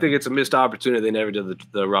I think it's a missed opportunity. They never did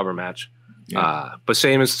the rubber match. Yeah. But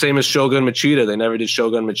same as Shogun Machida, they never did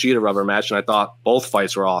Shogun Machida rubber match, and I thought both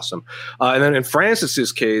fights were awesome. And then in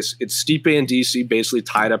Francis's case, it's Stipe and DC basically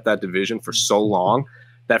tied up that division for so long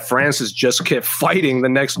that Francis just kept fighting the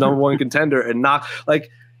next number 1 contender and not like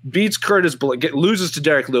beats Curtis, loses to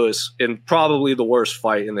Derek Lewis in probably the worst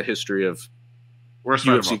fight in the history of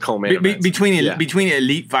UFC co-main events. Between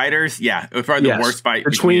elite fighters, probably the worst fight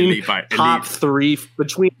between top 3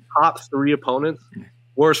 opponents,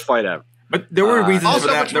 worst fight ever. But there were reasons also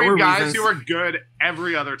for that. Between there were guys reasons. who were good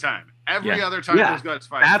every other time. Every other time those guys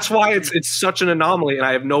fight. That's why it's such an anomaly, and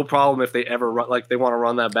I have no problem if they ever they want to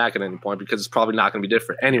run that back at any point, because it's probably not going to be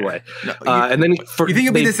different anyway. And then you think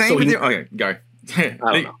it'll be the same with you? Okay, go. I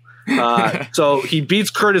don't know. So he beats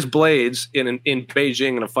Curtis Blades in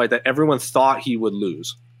Beijing in a fight that everyone thought he would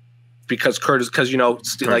lose, because he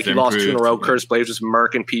lost 2 in a row. Curtis Blades was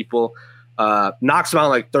murking people, knocks him out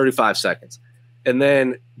in like 35 seconds, and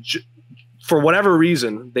then for whatever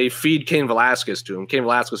reason, they feed Cain Velasquez to him. Cain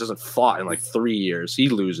Velasquez hasn't fought in like 3 years. He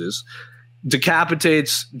loses,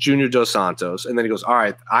 decapitates Junior Dos Santos, and then he goes, all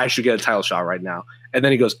right, I should get a title shot right now. And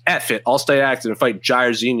then he goes, F it, I'll stay active and fight Jair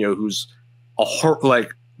Zinho, who's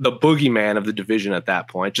the boogeyman of the division at that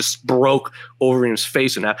point, just broke Overeem's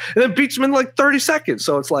face in half, and then beats him in like 30 seconds.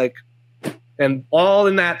 So it's like, and all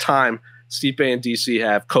in that time, Stipe and DC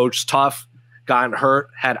have coached tough, gotten hurt,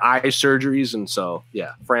 had eye surgeries, and so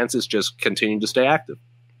Francis just continued to stay active.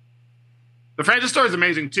 The Francis story is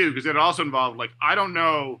amazing too, because it also involved, I don't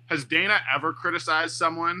know, has Dana ever criticized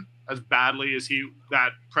someone as badly as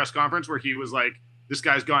that press conference where he was like, this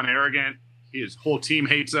guy's gone arrogant, his whole team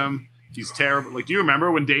hates him, he's terrible. Do you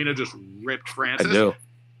remember when Dana just ripped Francis? I do.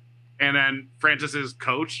 And then Francis's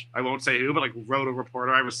coach, I won't say who, but wrote a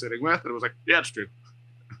reporter I was sitting with, and it was like, yeah, it's true.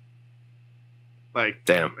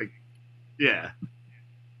 Damn. Yeah.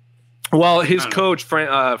 Well, his coach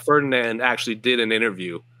Ferdinand actually did an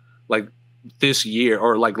interview this year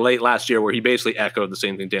or late last year where he basically echoed the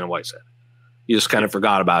same thing Dana White said. He just kind of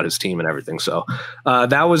forgot about his team and everything. So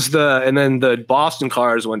that was and then the Boston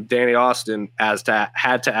cards when Danny Austin had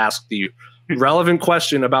to ask the relevant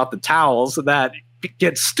question about the towels that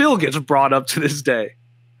still gets brought up to this day.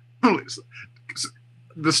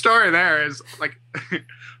 The story there is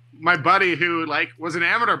my buddy who was an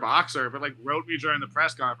amateur boxer, but wrote me during the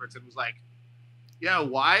press conference and was like, yeah,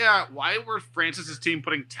 why were Francis's team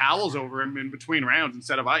putting towels over him in between rounds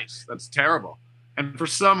instead of ice? That's terrible. And for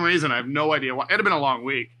some reason, I have no idea why. It had been a long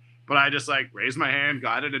week, but I just raised my hand,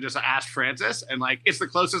 got it, and just asked Francis. And it's the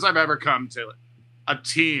closest I've ever come to a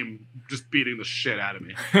team just beating the shit out of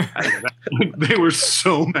me. They were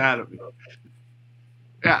so mad at me.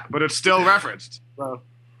 Yeah, but it's still referenced. So,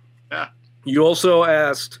 yeah. You also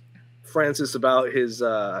asked Francis about his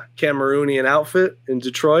Cameroonian outfit in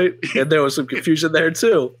Detroit, and there was some confusion there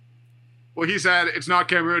too. Well, he said it's not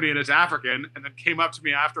Cameroonian, it's African, and then came up to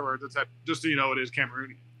me afterwards and said, just so you know, it is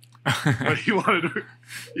Cameroonian. But he wanted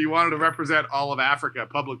to represent all of Africa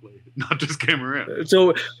publicly, not just Cameroon.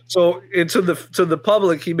 So to the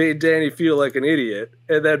public, he made Danny feel like an idiot,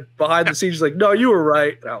 and then behind the scenes, he's like, "No, you were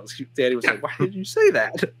right." Danny was like, "Why did you say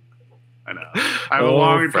that?" I know. I have a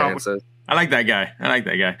long Francis. I like that guy. I like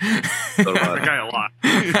that guy. So, I like that guy a lot.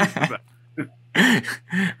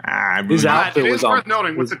 His outfit it was is worth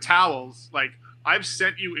noting with the towels. I've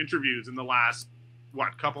sent you interviews in the last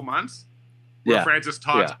couple months where Francis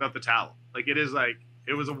talks about the towel.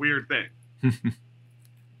 It was a weird thing.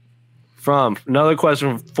 Another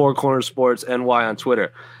question from Four Corners Sports NY on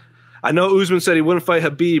Twitter. I know Usman said he wouldn't fight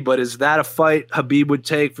Khabib, but is that a fight Khabib would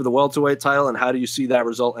take for the welterweight title, and how do you see that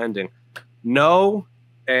result ending? No,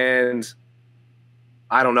 and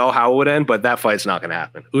I don't know how it would end, but that fight's not going to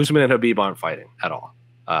happen. Usman and Khabib aren't fighting at all.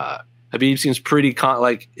 Khabib seems pretty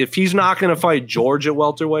if he's not going to fight George at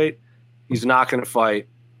welterweight, he's not going to fight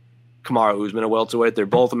Kamaru Usman at welterweight. They're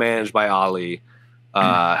both managed by Ali.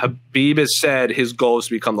 Khabib has said his goal is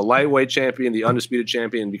to become the lightweight champion, the undisputed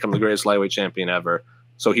champion, and become the greatest lightweight champion ever.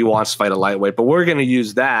 So he wants to fight a lightweight. But we're going to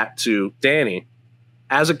use that to, Danny,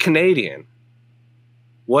 as a Canadian,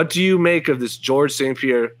 what do you make of this George St.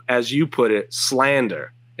 Pierre, as you put it,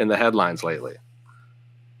 slander in the headlines lately?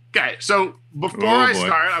 Okay, so before I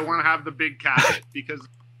start, I want to have the big caveat because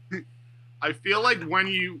I feel like when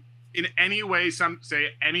you, in any way, say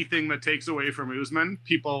anything that takes away from Usman,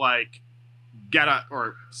 people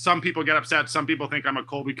some people get upset. Some people think I'm a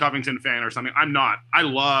Colby Covington fan or something. I'm not. I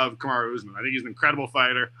love Kamaru Usman. I think he's an incredible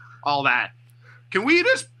fighter. All that. Can we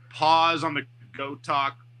just pause on the GOAT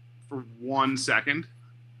talk for 1 second?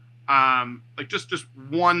 Just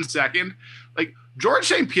 1 second. Like, George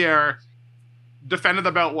St. Pierre defended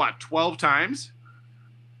the belt, 12 times?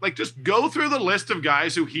 Like, just go through the list of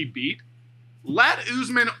guys who he beat. Let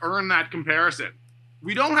Usman earn that comparison.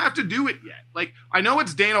 We don't have to do it yet. Like, I know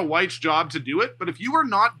it's Dana White's job to do it, but if you are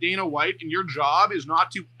not Dana White and your job is not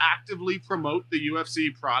to actively promote the UFC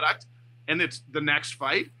product and it's the next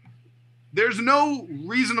fight, there's no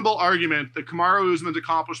reasonable argument that Kamaru Usman's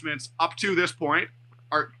accomplishments up to this point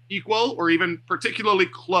are equal or even particularly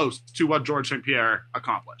close to what George St. Pierre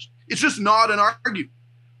accomplished. It's just not an argument.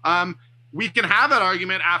 We can have that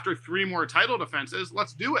argument after 3 more title defenses.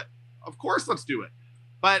 Let's do it. Of course, let's do it.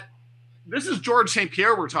 But this is George St.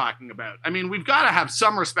 Pierre we're talking about. I mean, we've got to have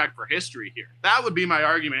some respect for history here. That would be my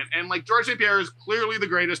argument. And George St. Pierre is clearly the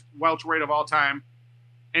greatest welterweight of all time.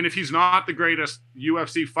 And if he's not the greatest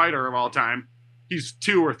UFC fighter of all time, he's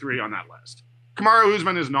 2 or 3 on that list. Kamaru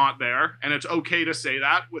Usman is not there, and it's okay to say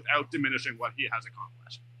that without diminishing what he has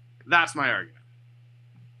accomplished. That's my argument.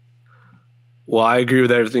 Well, I agree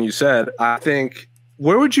with everything you said. I think,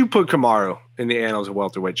 where would you put Kamaru in the annals of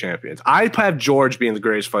welterweight champions? I have George being the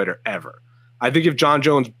greatest fighter ever. I think if John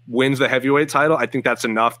Jones wins the heavyweight title, I think that's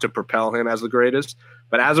enough to propel him as the greatest.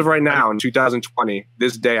 But as of right now, in 2020,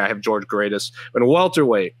 this day, I have George greatest. But in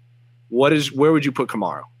welterweight, where would you put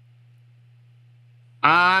Kamaru?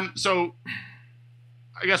 So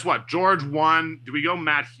I guess George 1. Do we go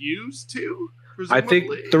Matt Hughes 2? I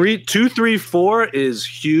think 2, 3, 4 is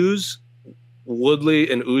Hughes,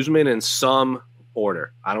 Woodley, and Usman in some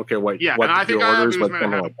order. I don't care what and I think I have Usman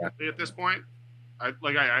like that. At this point. I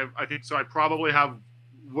think so. I probably have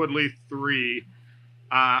Woodley 3,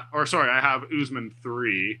 I have Usman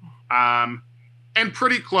 3, and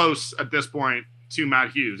pretty close at this point to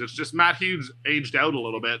Matt Hughes. It's just Matt Hughes aged out a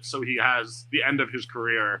little bit, so he has the end of his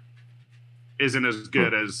career isn't as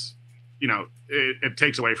good as it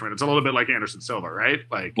takes away from it. It's a little bit like Anderson Silva, right?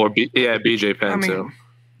 BJ Penn too.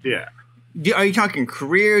 Yeah. Are you talking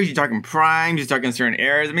careers? You talking primes? You talking certain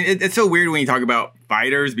eras? I mean, it's so weird when you talk about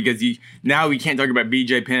fighters because now we can't talk about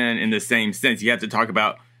BJ Penn in the same sense. You have to talk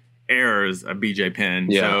about eras of BJ Penn.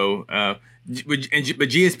 Yeah. So, but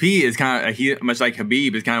GSP is kind of much like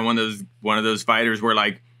Khabib is kind of one of those fighters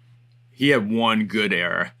where he had one good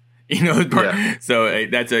era. Yeah. So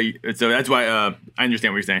that's why I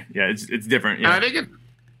understand what you're saying. Yeah, it's different. Yeah. And I think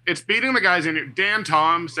it's beating the guys in here. Dan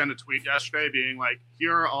Tom sent a tweet yesterday being like,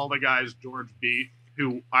 here are all the guys George beat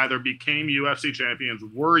who either became UFC champions,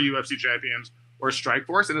 were UFC champions, or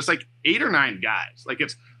Strikeforce. And it's 8 or 9 guys.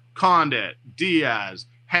 It's Condit, Diaz,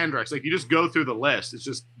 Hendricks. You just go through the list. It's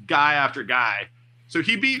just guy after guy. So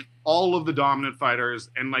he beat all of the dominant fighters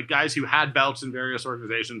and guys who had belts in various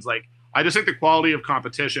organizations. I just think the quality of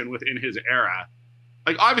competition within his era,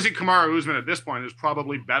 obviously Kamaru Usman at this point is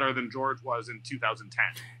probably better than George was in 2010,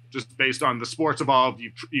 just based on the sports evolved.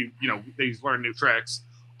 They've learned new tricks,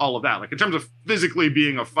 all of that. In terms of physically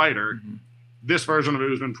being a fighter, this version of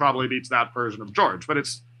Usman probably beats that version of George. But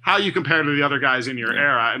it's how you compare to the other guys in your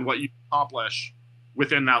era and what you accomplish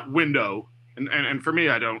within that window. And for me,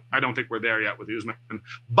 I don't think we're there yet with Usman.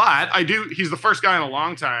 But I do. He's the first guy in a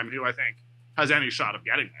long time who I think has any shot of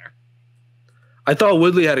getting there. I thought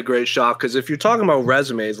Woodley had a great shot because if you're talking about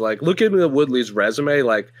resumes, look at Woodley's resume,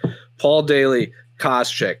 Paul Daly,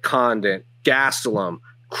 Koscheck, Condit, Gastelum,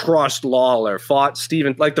 crushed Lawler, fought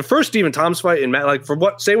Steven, the first Stephen Thomas fight in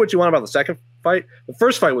say what you want about the second fight. The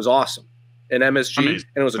first fight was awesome in MSG, and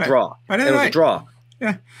it was a draw. It was a draw.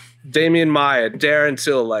 Yeah. Damian Maia, Darren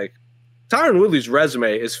Till, Tyron Woodley's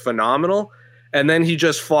resume is phenomenal. And then he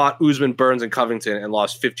just fought Usman, Burns, and Covington and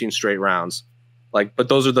lost 15 straight rounds. But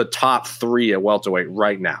those are the top 3 at welterweight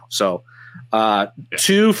right now. So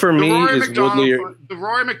 2 for me is Woodley. The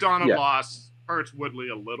Rory McDonald loss hurts Woodley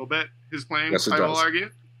a little bit, his claims, I will argue.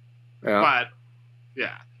 Yeah.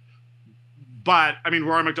 But I mean,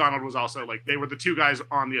 Rory McDonald was also they were the 2 guys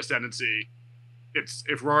on the ascendancy.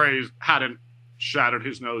 If Rory hadn't shattered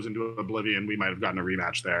his nose into oblivion, we might have gotten a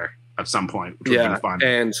rematch there at some point, which would have been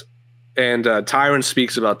fun. And Tyron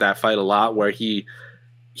speaks about that fight a lot, where he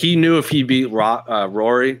knew if he beat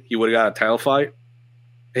Rory, he would have got a title fight,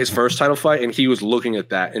 his first title fight, and he was looking at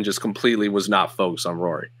that and just completely was not focused on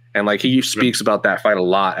Rory. And he speaks about that fight a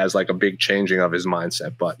lot as a big changing of his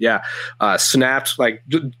mindset. But snapped,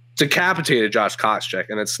 decapitated Josh Koscheck,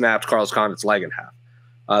 and it snapped Carlos Condit's leg in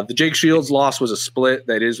half. The Jake Shields loss was a split.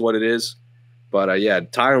 That is what it is. But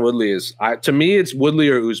Tyron Woodley is, to me, it's Woodley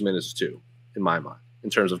or Usman is 2 in my mind. In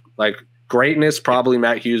terms of greatness, probably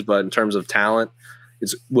Matt Hughes, but in terms of talent,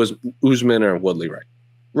 was Usman or Woodley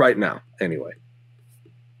right now. Anyway,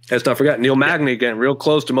 let's not forget Neil Magny getting real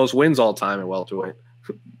close to most wins all time at welterweight.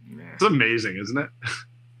 It's amazing, isn't it?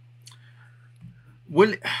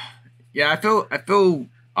 I feel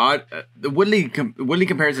odd. The Woodley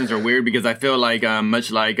comparisons are weird because I feel much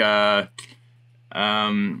like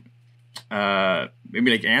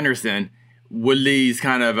maybe Anderson, Woodley's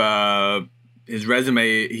kind of his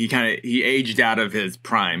resume, he aged out of his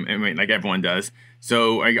prime. I mean, everyone does.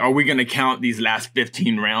 So are we going to count these last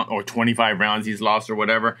 15 rounds or 25 rounds he's lost or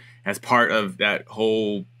whatever as part of that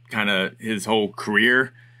whole kind of his whole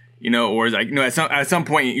career? Or is at some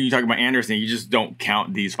point you talk about Anderson, you just don't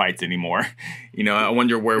count these fights anymore. I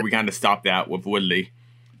wonder where we kind of stop that with Woodley.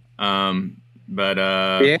 But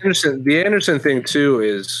the Anderson thing too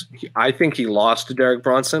is I think he lost to Derek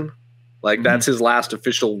Brunson. That's his last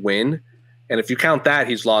official win. And if you count that,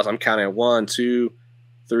 he's lost. I'm counting at 1, 2,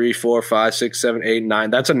 3, 4, 5, 6, 7, 8,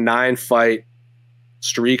 9. That's a 9-fight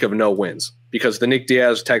streak of no wins because the Nick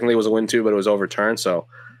Diaz technically was a win too, but it was overturned. So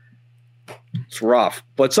it's rough.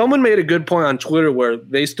 But someone made a good point on Twitter where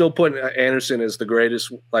they still put Anderson as the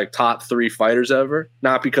greatest, top 3 fighters ever,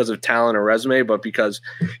 not because of talent or resume, but because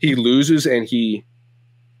he loses and he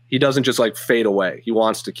doesn't just fade away. He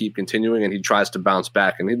wants to keep continuing and he tries to bounce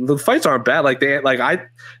back. And the fights aren't bad.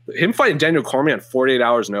 Him fighting Daniel Cormier on 48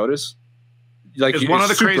 hours notice. It's one of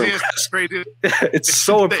the craziest. It's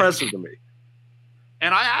so impressive to me.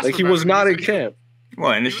 And I asked he was not in camp.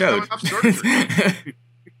 Well, and it showed.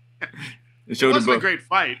 It wasn't a great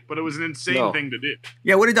fight, but it was an insane thing to do.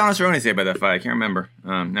 Yeah, what did Donald Cerrone say about that fight? I can't remember.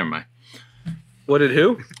 Never mind. What did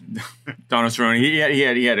who? Donald Cerrone.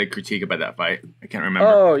 He had a critique about that fight. I can't remember.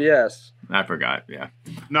 Oh yes, I forgot. Yeah,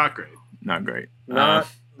 not great.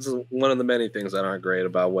 This is one of the many things that aren't great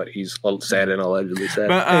about what he's said and allegedly said.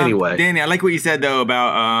 But anyway, Danny, I like what you said though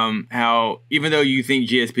about how even though you think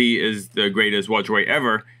GSP is the greatest welterweight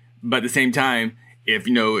ever, but at the same time, if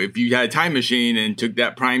you had a time machine and took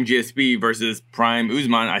that prime GSP versus prime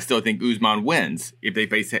Usman, I still think Usman wins if they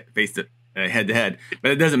face it head to head.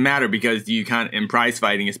 But it doesn't matter because you in prize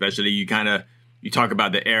fighting, especially, you talk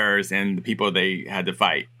about the errors and the people they had to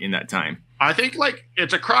fight in that time. I think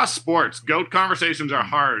it's across sports. GOAT conversations are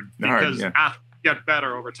hard because athletes get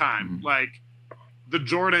better over time. Mm-hmm. The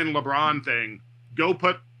Jordan LeBron thing. Go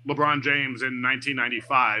put LeBron James in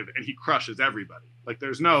 1995 and he crushes everybody.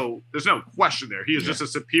 There's no question there. He is just a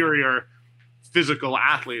superior physical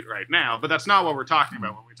athlete right now, but that's not what we're talking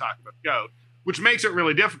about when we talk about GOAT, which makes it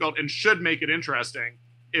really difficult and should make it interesting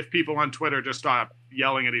if people on Twitter just stop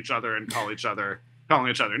yelling at each other and calling each other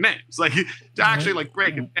names. To actually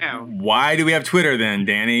break it down. Why do we have Twitter then,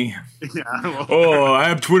 Danny? Yeah. I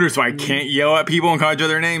have Twitter so I can't yell at people and call each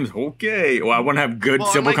other names. Okay. Well, I want to have good,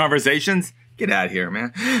 simple conversations. Get out of here,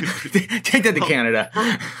 man. Take that to Canada.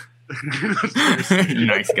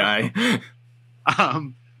 Nice guy.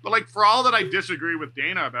 But for all that I disagree with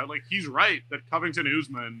Dana about, he's right that Covington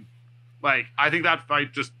Usman, I think that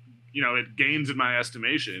fight just, it gains in my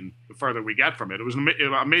estimation the further we get from it. It was an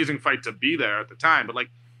amazing fight to be there at the time, but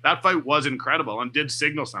that fight was incredible and did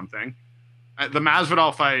signal something. The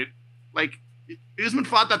Masvidal fight, Usman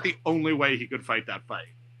fought that the only way he could fight that fight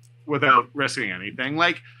without risking anything.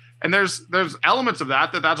 And there's elements of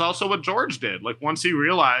that's also what George did. Once he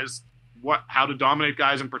realized how to dominate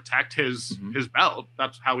guys and protect his belt,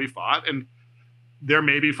 that's how he fought. And there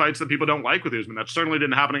may be fights that people don't like with Usman. That certainly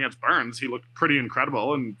didn't happen against Burns. He looked pretty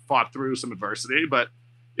incredible and fought through some adversity. But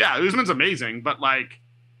yeah, Usman's amazing. But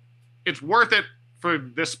it's worth it for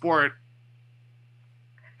this sport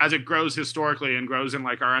as it grows historically and grows in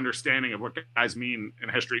our understanding of what guys mean in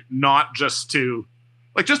history, not just to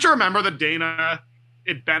just to remember that Dana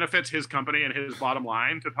it benefits his company and his bottom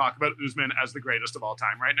line to talk about Usman as the greatest of all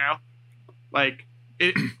time right now. Like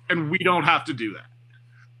it, and we don't have to do that.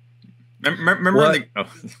 Remember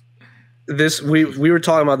we were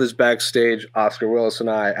talking about this backstage, Oscar Willis and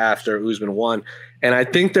I, after Usman won, and I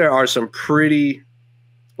think there are some pretty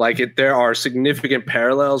there are significant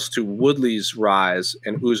parallels to Woodley's rise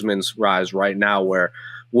and Usman's rise right now, where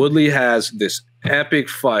Woodley has this epic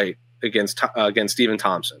fight against Stephen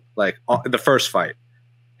Thompson, the first fight,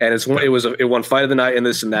 and it won fight of the night and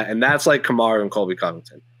this and that, and that's like Kamaru and Colby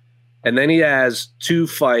Covington. And then he has 2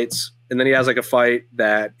 fights, and then he has a fight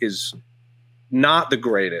that is not the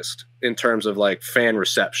greatest in terms of fan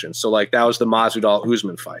reception. So that was the Masvidal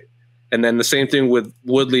Usman fight. And then the same thing with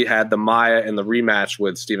Woodley had the Maia and the rematch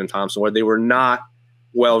with Stephen Thompson, where they were not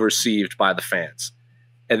well received by the fans.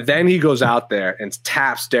 And then he goes out there and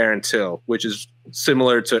taps Darren Till, which is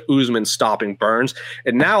similar to Usman stopping Burns.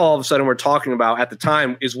 And now all of a sudden we're talking about, at the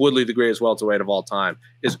time, is Woodley the greatest welterweight of all time?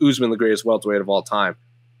 Is Usman the greatest welterweight of all time?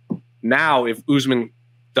 Now, if Usman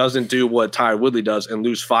doesn't do what Tyron Woodley does and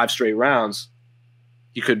lose 5 straight rounds,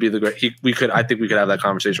 he could be the great. I think we could have that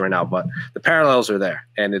conversation right now. But the parallels are there,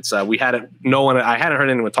 and it's I hadn't heard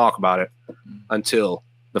anyone talk about it until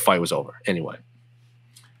the fight was over. Anyway,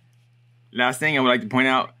 last thing I would like to point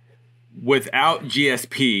out: without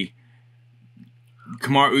GSP,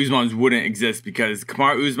 Kamaru Usman's wouldn't exist, because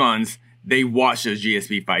Kamaru Usman's, they watch those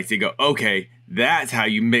GSP fights. They go, okay, that's how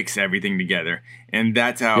you mix everything together, and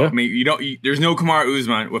that's how. Yeah. I mean, there's no Kamaru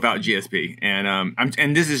Usman without GSP, and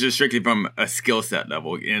and this is just strictly from a skill set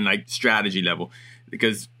level and strategy level,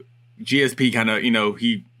 because GSP kind of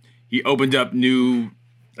he opened up new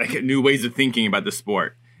ways of thinking about the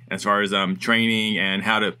sport as far as training and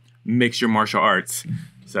how to mix your martial arts.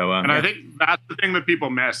 So and I think that's the thing that people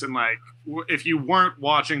miss, and if you weren't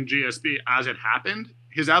watching GSP as it happened,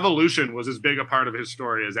 his evolution was as big a part of his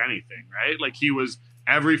story as anything, right? He was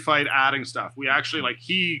every fight adding stuff. We actually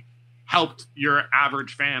he helped your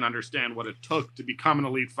average fan understand what it took to become an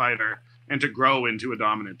elite fighter and to grow into a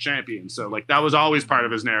dominant champion. So that was always part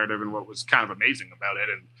of his narrative, and what was kind of amazing about it,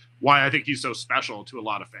 and why I think he's so special to a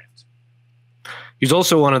lot of fans. He's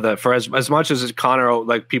also one of the, for as much as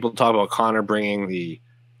Conor, people talk about Conor bringing the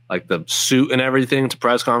suit and everything to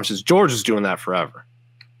press conferences, George is doing that forever.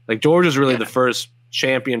 George is really the first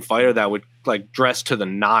champion fighter that would dress to the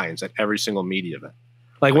nines at every single media event.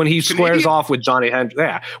 When he squares off with Johnny Hendricks,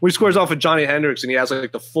 when he squares off with Johnny Hendricks and he has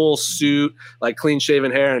the full suit, clean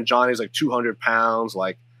shaven hair, and Johnny's 200 pounds,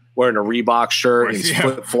 wearing a Reebok shirt and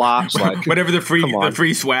flip flops, whatever the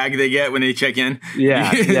free swag they get when they check in.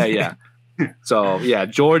 Yeah. So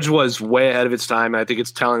George was way ahead of its time, and I think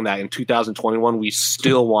it's telling that in 2021 we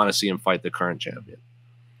still want to see him fight the current champion.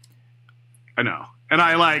 I know, and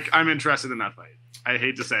I'm interested in that fight. I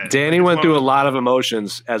hate to say it. Danny went through a lot of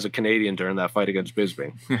emotions as a Canadian during that fight against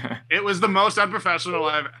Bisping. It was the most unprofessional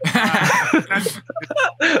I've.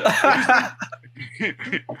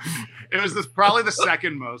 It was probably the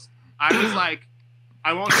second most. I was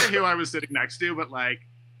I won't say who I was sitting next to, but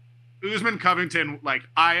Usman Covington.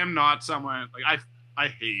 I am not someone I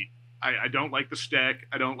hate. I don't like the shtick.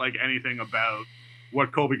 I don't like anything about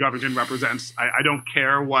what Colby Covington represents. I don't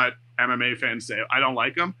care what MMA fans say. I don't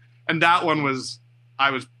like him. And that one I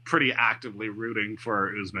was pretty actively rooting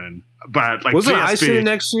for Usman, but wasn't GSP, I sitting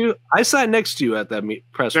next to you? I sat next to you at that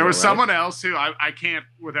press. There was someone else who I can't,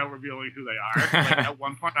 without revealing who they are. At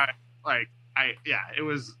one point, it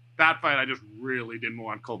was that fight. I just really didn't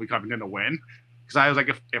want Colby Covington to win, because I was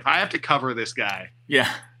if I have to cover this guy,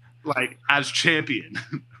 as champion,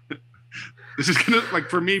 this is gonna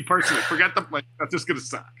for me personally. Forget that's just gonna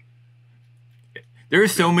suck. There are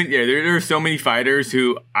so many. Yeah, there are so many fighters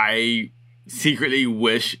who I secretly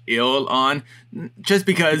wish ill on, just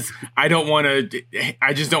because I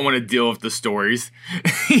just don't want to deal with the stories.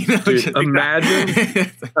 Dude,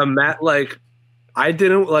 imagine I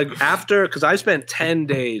didn't after, because I spent 10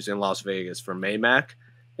 days in Las Vegas for Maymac,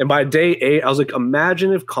 and by day 8 I was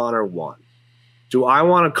imagine if Conor won. Do I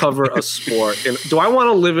want to cover a sport, and do I want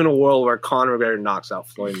to live in a world where Conor McGregor knocks out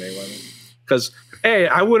Floyd Mayweather? Because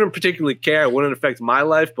I wouldn't particularly care, it wouldn't affect my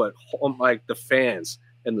life, but the fans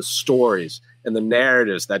and the stories and the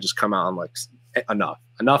narratives that just come out, I'm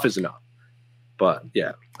enough is enough. But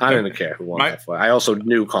I didn't care who won that fight. I also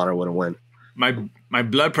knew Conor wouldn't win. My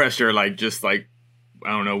blood pressure I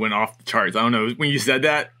don't know, went off the charts. I don't know, when you said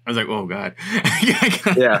that I was oh god.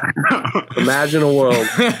 Imagine a world.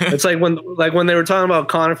 It's when they were talking about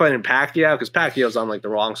Conor fighting Pacquiao, because Pacquiao's on the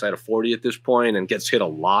wrong side of 40 at this point and gets hit a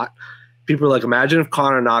lot. People were imagine if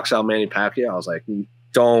Conor knocks out Manny Pacquiao. I was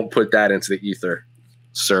don't put that into the ether,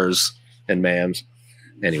 sirs and ma'ams.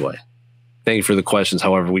 Anyway, Thank you for the questions.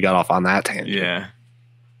 However, we got off on that tangent. Yeah.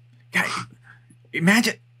 God,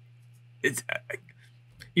 imagine it's.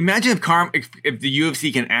 Imagine if the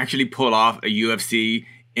UFC can actually pull off a UFC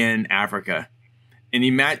in Africa, and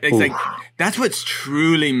imagine it's like that's what's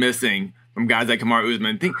truly missing from guys like Kamaru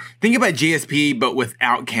Usman. Think about GSP, but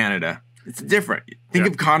without Canada. It's different. Think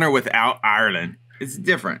of Conor without Ireland. It's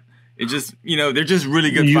different. It's just they're just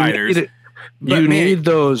really good fighters. You need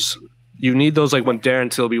those like when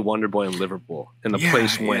Darren Tilby Wonderboy in Liverpool and the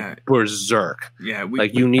place went berserk. Yeah,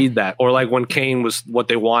 you need that. Or like when Kane was what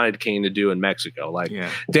they wanted Kane to do in Mexico.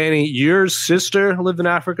 Danny, your sister lived in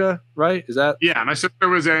Africa, right? Is that? Yeah, my sister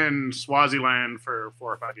was in Swaziland for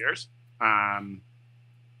 4 or 5 years.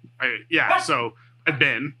 So I've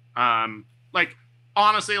been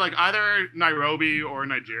honestly, either Nairobi or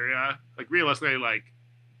Nigeria. Realistically,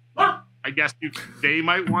 I guess they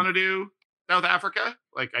might want to do South Africa.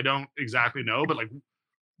 I don't exactly know, but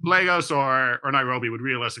Lagos or Nairobi would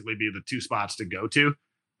realistically be the 2 spots to go to.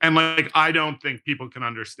 And I don't think people can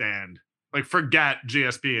understand, forget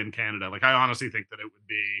GSP in Canada. I honestly think that it would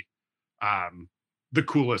be the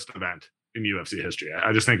coolest event in UFC history.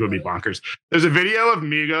 I just think it would be bonkers. There's a video of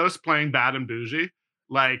Migos playing Bad and Bougie,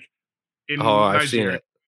 in Nigeria. I've seen it.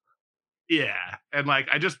 Yeah. And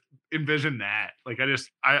I just envision that.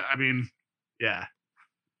 I mean, yeah.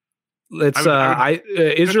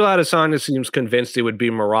 Israel Adesanya seems convinced it would be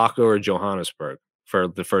Morocco or Johannesburg for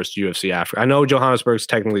the first UFC Africa. I know Johannesburg's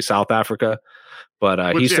technically South Africa,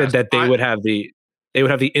 but he said that they would have the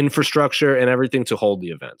infrastructure and everything to hold the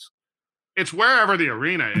events. It's wherever the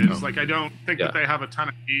arena is. I don't think that they have a ton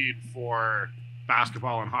of need for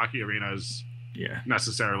basketball and hockey arenas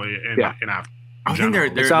necessarily in Africa. I think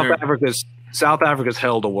South Africa's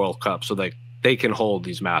held a World Cup, so they can hold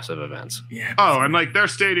these massive events. Yeah. Oh, and their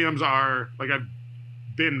stadiums are I've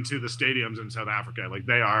been to the stadiums in South Africa.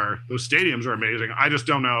 Those stadiums are amazing. I just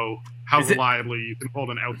don't know how reliably you can hold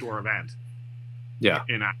an outdoor event. Yeah.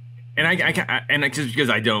 In Africa. And just because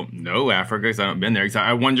I don't know Africa, because I haven't been there,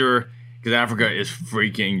 I wonder, because Africa is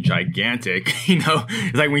freaking gigantic.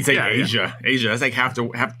 It's like when you say Asia, that's half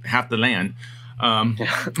the land.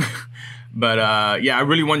 But I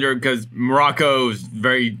really wonder, because Morocco is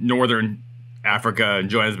very northern Africa and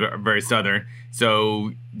Johannesburg are very southern.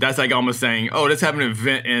 So that's almost saying, let's have an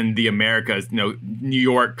event in the Americas, New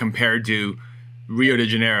York compared to Rio de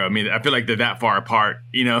Janeiro. I mean, I feel like they're that far apart,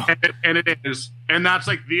 And it is. And that's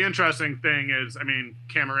the interesting thing is,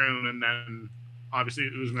 Cameroon and then obviously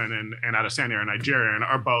Usman and Adesanya and Nigeria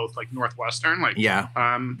are both Northwestern.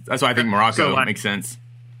 That's why I think Morocco makes sense.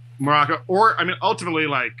 Morocco, or ultimately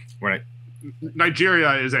right.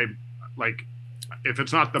 Nigeria is if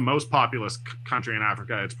it's not the most populous country in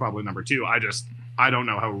Africa, it's probably number 2. I don't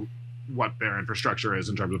know what their infrastructure is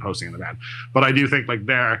in terms of hosting an event, but I do think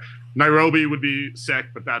Nairobi would be sick,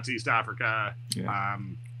 but that's East Africa. Yeah.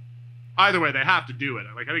 Either way, they have to do it.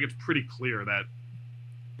 I think it's pretty clear that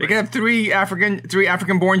they can have 3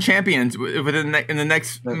 African-born champions in the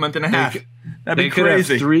next month and a half. That'd be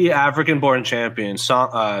crazy. Could have 3 African-born champions.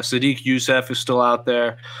 Sadiq Youssef is still out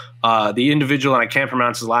there. The individual, and I can't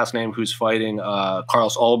pronounce his last name, who's fighting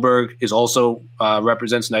Carlos Ulberg, is also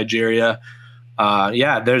represents Nigeria.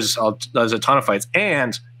 There's a ton of fights,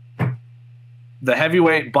 and the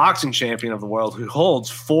heavyweight boxing champion of the world, who holds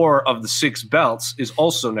 4 of the 6 belts, is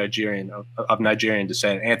also Nigerian of Nigerian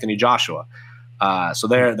descent, Anthony Joshua. So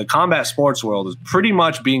the combat sports world is pretty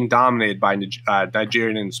much being dominated by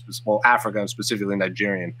Nigerian, Africa, and specifically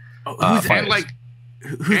Nigerian. Fighters.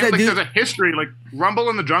 Who's that dude? There's a history. Rumble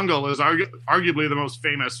in the Jungle is arguably the most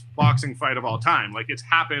famous boxing fight of all time. It's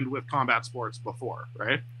happened with combat sports before,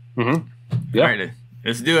 right? Mm-hmm. Yeah. All right,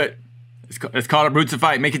 let's do it. Let's call it Roots of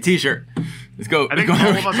Fight. Make a T-shirt. Let's go. I think all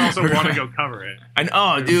of us also want to go cover it.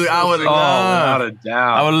 Dude, I would love. Without a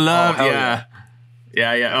doubt. I would love.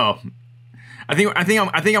 Yeah. Oh, I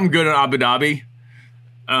think I'm good in Abu Dhabi.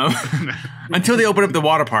 Until they open up the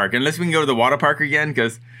water park, unless we can go to the water park again,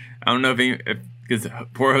 because I don't know because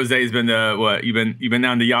poor Jose's been to you've been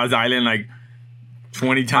down to Yas Island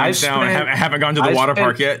 20 times now and haven't gone to the water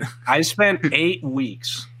park yet. I spent 8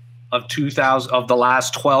 weeks of the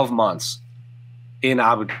last 12 months in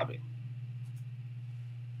Abu Dhabi.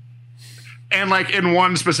 And in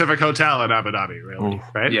one specific hotel in Abu Dhabi, really,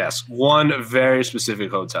 right? Yes, one very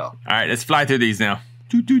specific hotel. All right, let's fly through these now.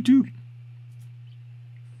 Toot.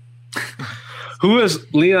 Who is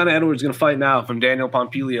Leon Edwards going to fight now? From Daniel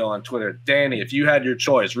Pompilio on Twitter. Danny, if you had your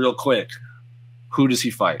choice, real quick, who does he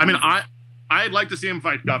fight? I'd like to see him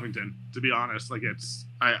fight Covington, to be honest.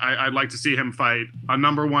 I'd like to see him fight a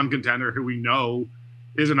number 1 contender who we know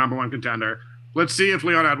is a number 1 contender. Let's see if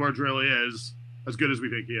Leon Edwards really is as good as we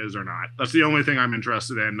think he is or not. That's the only thing I'm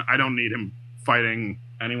interested in. I don't need him fighting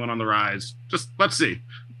anyone on the rise. Just let's see.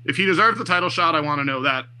 If he deserves the title shot, I want to know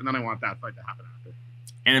that, and then I want that fight to happen after.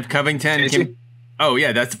 And if Covington can, oh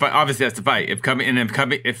yeah, that's the fight. Obviously, that's the fight.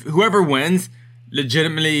 If whoever wins,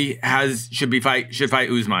 legitimately should fight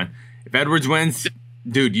Usman. If Edwards wins,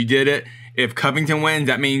 dude, you did it. If Covington wins,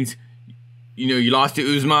 that means you lost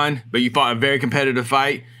to Usman, but you fought a very competitive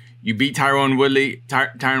fight. You beat Tyron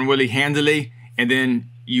Woodley handily, and then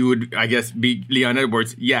you would, I guess, beat Leon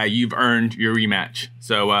Edwards. Yeah, you've earned your rematch.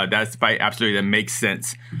 So that's the fight. Absolutely, that makes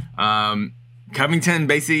sense. Covington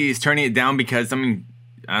basically is turning it down because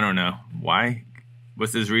I don't know why.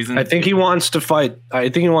 What's his reason? I think he wants to fight. I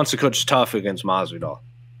think he wants to coach tough against Masvidal.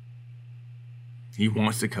 He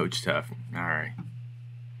wants to coach tough. All right.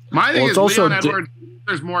 My thing is Leon Edwards.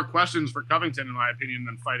 There's more questions for Covington, in my opinion,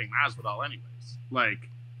 than fighting Masvidal, anyways.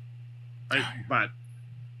 But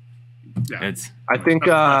yeah, I think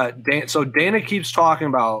Dana keeps talking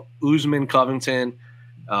about Usman Covington.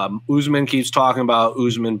 Usman keeps talking about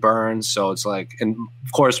Usman Burns. So it's like, and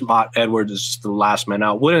of course, Edwards is just the last man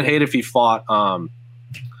out. Wouldn't hate if he fought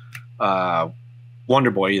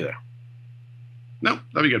Wonder Boy either. No,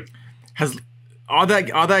 that'd be good. All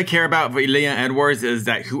that I care about for Leon Edwards is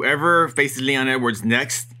that whoever faces Leon Edwards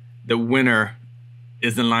next, the winner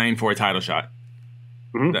is in line for a title shot.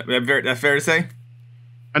 Mm-hmm. That's fair to say?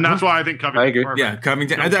 And that's why I think Covington. I agree. Yeah,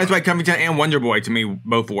 Covington. That's why Covington and Wonder Boy, to me,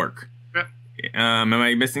 both work. Yeah. Am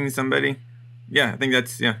I missing somebody? Yeah, I think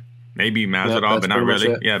that's, maybe Masvidal, but not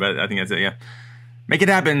really. Yeah, but I think that's it, yeah. Make it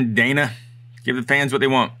happen, Dana. Give the fans what they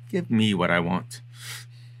want. Give me what I want.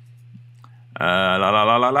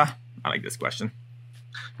 La. I like this question.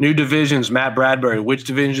 New divisions, Matt Bradbury. Which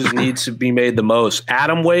divisions needs to be made the most?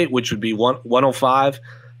 Atom weight, which would be 105,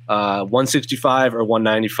 165, or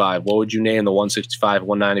 195. What would you name the 165,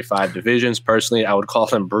 195 divisions? Personally, I would call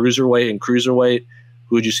them bruiserweight and cruiserweight.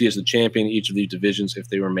 Who would you see as the champion in each of these divisions if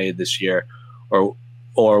they were made this year, or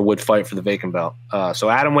would fight for the vacant belt? So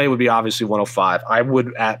atom weight would be obviously 105. I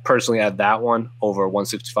would personally add that one over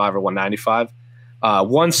 165 or 195. I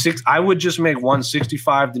would just make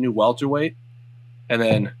 165 the new welterweight. And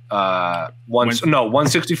then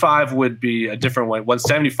 165 would be a different weight.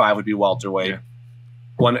 175 would be welterweight. Yeah.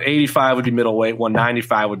 185 would be middleweight.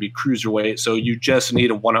 195 would be cruiserweight. So you just need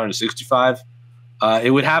a 165. It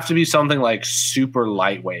would have to be something like super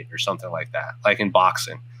lightweight or something like that, like in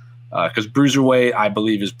boxing. Because bruiserweight, I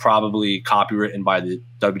believe, is probably copywritten by the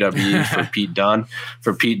WWE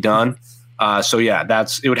for Pete Dunne. So yeah,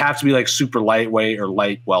 it would have to be like super lightweight or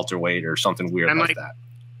light welterweight or something weird like that.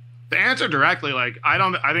 To answer directly, I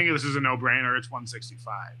think this is a no-brainer. It's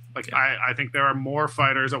 165. I think there are more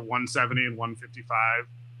fighters at 170 and 155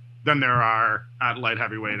 than there are at light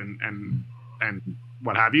heavyweight and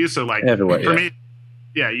what have you. So for me,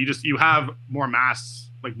 you have more mass,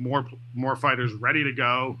 more fighters ready to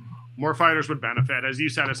go. More fighters would benefit. As you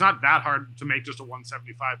said, it's not that hard to make just a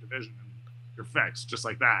 175 division and you're fixed just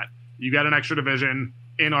like that. You get an extra division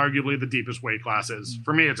in arguably the deepest weight classes.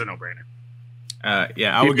 For me, it's a no-brainer.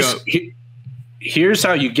 I would go. Here's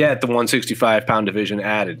how you get the 165-pound division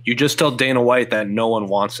added. You just tell Dana White that no one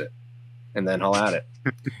wants it, and then he'll add it.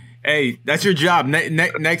 Hey, that's your job.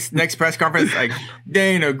 Next press conference,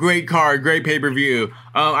 Dana, great card, great pay-per-view.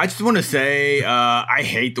 I just want to say I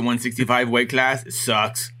hate the 165 weight class. It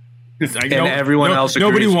sucks. And everyone else agrees.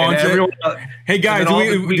 Nobody wants it. Hey, guys,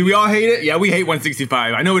 do we all hate it? Yeah, we hate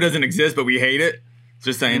 165. I know it doesn't exist, but we hate it.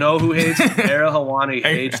 Just saying. You know who hates it? Ariel Helwani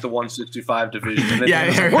hates the 165 division.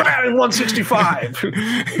 We're adding 165.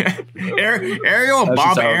 Ariel and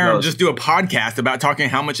Bob Arum just do a podcast about talking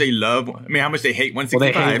how much they hate 165. Well,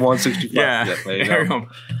 they hate 165. Yeah. There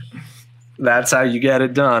That's how you get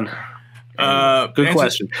it done. Good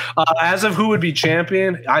question. As of who would be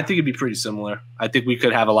champion, I think it'd be pretty similar. I think we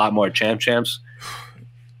could have a lot more champs.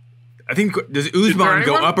 I think, does Usman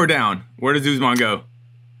go up or down? Where does Usman go?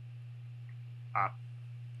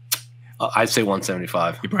 I'd say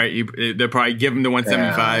 175. They'll probably give him the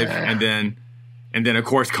 175, and then of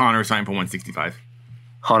course Conor signed for 165.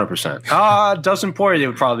 100%. Dustin Poirier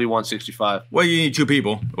would probably be 165. Well, you need two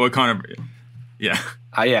people. Or Conor, yeah.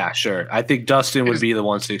 Yeah, sure. I think Dustin would be the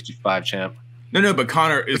 165 champ. No, but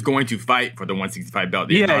Conor is going to fight for the 165 belt.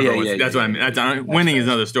 That's what I mean. Winning is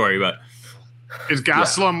another story, but. Is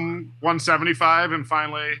Gastelum 175 and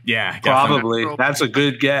finally? Yeah, probably. That's a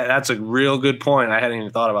good get. That's a real good point. I hadn't even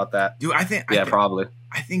thought about that. Dude, probably.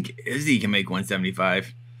 I think Izzy can make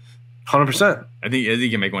 175. 100%. I think Izzy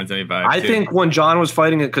can make 175. I think when John was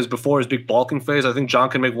fighting it, because before his big bulking phase, I think John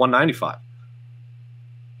can make 195.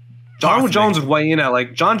 John Jones would weigh in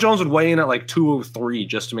at 203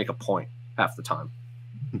 just to make a point. half the time.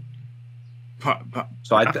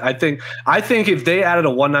 So I think if they added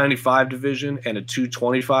a 195 division and a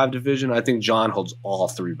 225 division, I think John holds all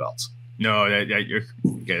 3 belts. No,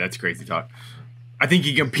 that's crazy talk. I think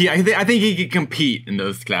he compete. I think he could compete in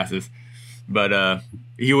those classes, but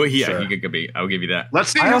he could compete. I'll give you that. Let's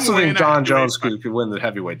see. I also think John Jones could win the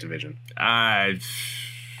heavyweight division.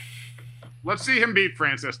 Let's see him beat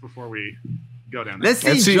Francis before we go down there. Let's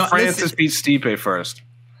see Francis beat Stipe first.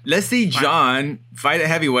 Let's see John fight a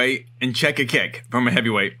heavyweight and check a kick from a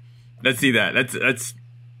heavyweight. Let's see that. That's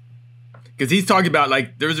because he's talking about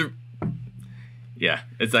like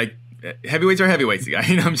it's like heavyweights are heavyweights, guy.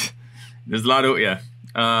 You know, there's a lot of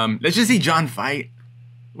let's just see John fight.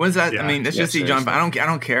 When's that? Yeah, I mean, let's just see John fight. I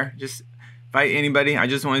don't care. Just fight anybody. I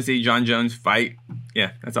just want to see John Jones fight.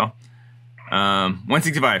 Yeah, that's all.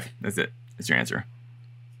 165. That's it. That's your answer.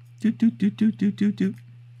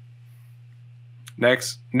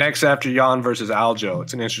 Next after Jan versus Aljo,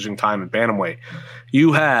 it's an interesting time in bantamweight.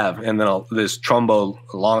 You have, and then this Trumbo,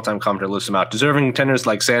 a long-time commentator, lists them out, deserving contenders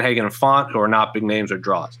like Sandhagen and Font, who are not big names or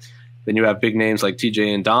draws. Then you have big names like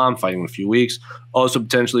TJ and Dom fighting in a few weeks. Also,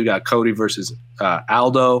 potentially, you got Cody versus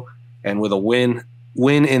Aldo, and with a win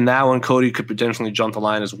in that one, Cody could potentially jump the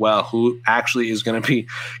line as well. Who actually is going to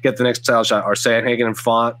get the next title shot? Are Sandhagen and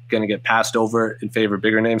Font going to get passed over in favor of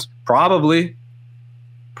bigger names? Probably,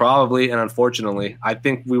 and unfortunately, I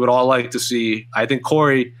think we would all like to see. I think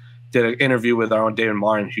Corey did an interview with our own David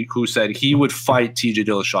Martin, who said he would fight TJ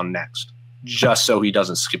Dillashaw next, just so he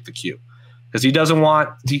doesn't skip the queue, because he doesn't want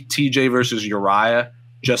TJ versus Uriah,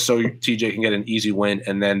 just so TJ can get an easy win,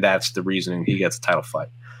 and then that's the reasoning he gets a title fight.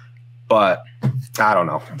 But I don't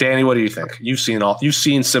know, Danny. What do you think? You've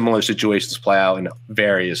seen similar situations play out in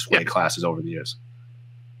various weight classes over the years.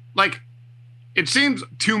 Like, it seems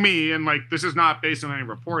to me, and like this is not based on any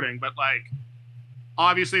reporting, but like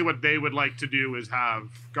obviously what they would like to do is have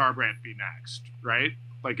Garbrandt be next, right?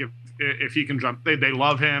 Like if he can jump, they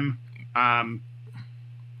love him.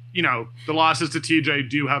 You know, the losses to TJ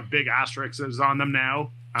do have big asterisks on them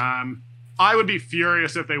now. I would be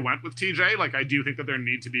furious if they went with TJ. Like, I do think that there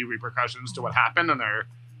need to be repercussions to what happened, and they're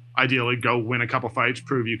ideally go win a couple fights,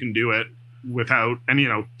 prove you can do it without, and, you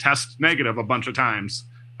know, test negative a bunch of times.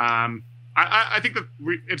 I think that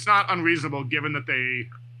it's not unreasonable, given that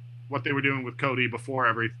what they were doing with Cody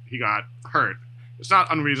before he got hurt. It's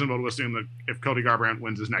not unreasonable to assume that if Cody Garbrandt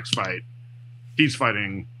wins his next fight, he's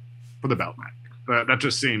fighting for the belt neck. That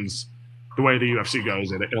just seems the way the UFC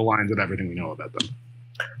goes. It aligns with everything we know about them.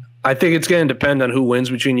 I think it's going to depend on who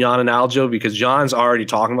wins between Jan and Aljo, because Jan's already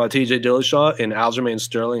talking about TJ Dillashaw, and Aljamain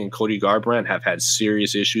Sterling and Cody Garbrandt have had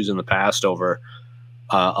serious issues in the past over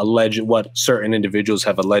what certain individuals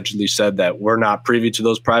have allegedly said that we're not privy to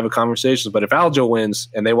those private conversations. But if Aljo wins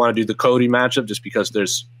and they want to do the Cody matchup just because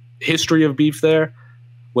there's history of beef there,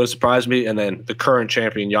 would surprise me. And then the current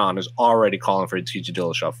champion Jan is already calling for a TJ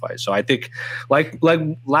Dillashaw fight. So I think, like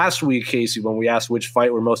last week, Casey, when we asked which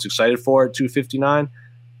fight we're most excited for at 259,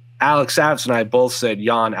 Alex Savitz and I both said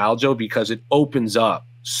Jan Aljo, because it opens up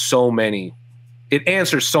it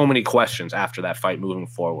answers so many questions after that fight moving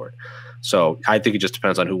forward. So I think it just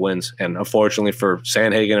depends on who wins. And unfortunately for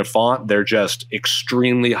Sandhagen and Font, they're just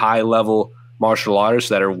extremely high-level martial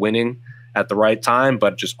artists that are winning at the right time,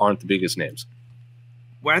 but just aren't the biggest names.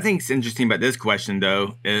 What I think is interesting about this question,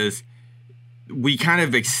 though, is we kind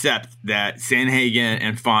of accept that Sandhagen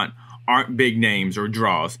and Font aren't big names or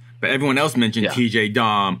draws, but everyone else mentioned TJ,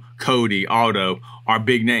 Dom, Cody, Aldo are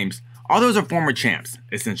big names. All those are former champs,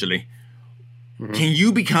 essentially. Mm-hmm. Can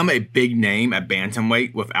you become a big name at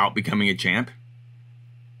bantamweight without becoming a champ?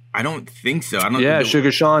 I don't think so.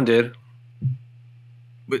 Sugar Sean did.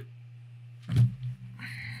 But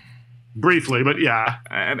briefly, but yeah.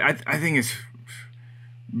 I think it's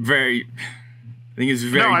very.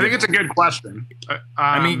 No, I think it's a good question.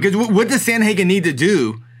 I mean, because what does Sandhagen need to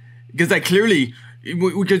do? Because like clearly,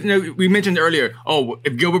 because we mentioned earlier,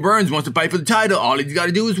 if Gilbert Burns wants to fight for the title, all he's got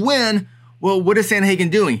to do is win. Well, what is Sandhagen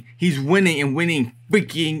doing? He's winning and winning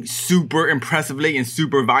freaking super impressively and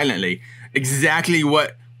super violently. Exactly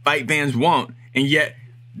what fight fans want. And yet,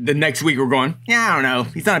 the next week we're going, I don't know.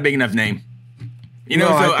 He's not a big enough name. We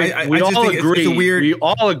all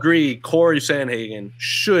agree Corey Sandhagen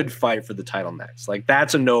should fight for the title next. Like,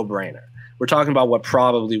 that's a no-brainer. We're talking about what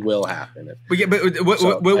probably will happen.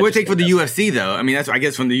 What take for the UFC, though? I mean, that's, I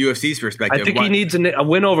guess, from the UFC's perspective. I think he needs a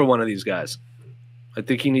win over one of these guys. I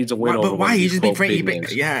think he needs a win over one of these. But why? He's just big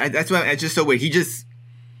names. Yeah, that's why it's just so weird.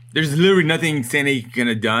 There's literally nothing Sandhagen could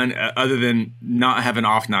have done other than not have an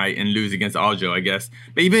off night and lose against Aljo, I guess.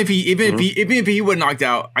 But even if he would knocked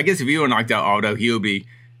out, I guess if he would knocked out Aldo, he would be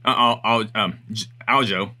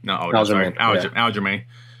Aljo, not Aljo. Aljamain, Sorry, yeah. Aljamain.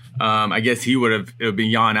 I guess it would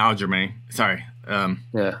be Jan Aljamain. Sorry. Yeah.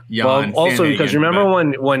 Jan Well, also Sandhagen, because you remember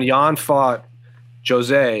but- when Jan fought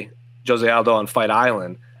Jose Aldo on Fight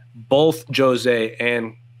Island, both Jose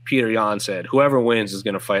and Peter Yan said whoever wins is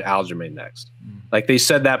going to fight Aljamain next. Like they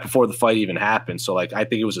said that before the fight even happened. So like I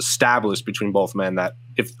think it was established between both men that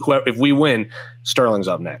if we win, Sterling's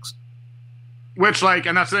up next. Which, like,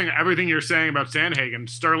 and that's the thing, everything you're saying about Sandhagen,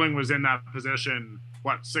 Sterling was in that position,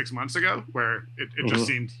 6 months ago, where it just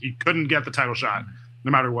seemed he couldn't get the title shot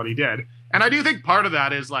no matter what he did. And I do think part of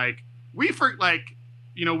that is, like, we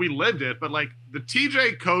lived it, but, like, the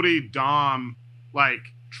TJ, Cody, Dom, like,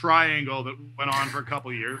 triangle that went on for a couple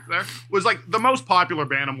of years there was, like, the most popular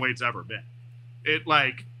bantamweight's ever been. It,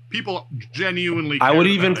 like, people genuinely I would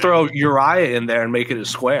cared even about throw it. Uriah in there and make it a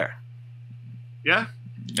square. Yeah.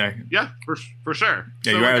 Yeah, for sure.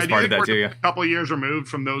 Yeah, Uriah was I do part of think that we're too, yeah. A couple of years removed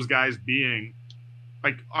from those guys being,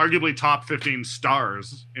 like, arguably top 15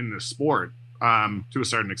 stars in this sport to a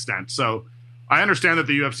certain extent. So I understand that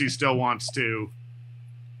the UFC still wants to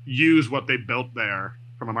use what they built there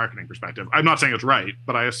from a marketing perspective. I'm not saying it's right,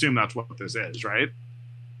 but I assume that's what this is, right?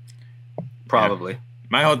 Probably.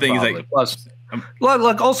 My whole thing Probably. is like, Plus,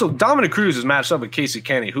 look, also Dominic Cruz is matched up with Casey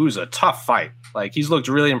Kenny, who's a tough fight. Like he's looked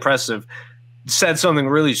really impressive. Said something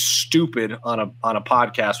really stupid on a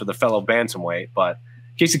podcast with a fellow bantamweight, but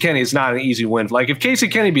Casey Kenny is not an easy win. Like if Casey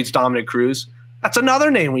Kenny beats Dominic Cruz, that's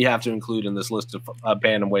another name we have to include in this list of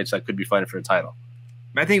bantamweights that could be fighting for a title.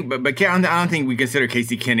 I think, but I don't think we consider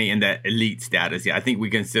Casey Kenny in that elite status yet. I think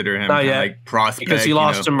we consider him Not yet. like prospect Because he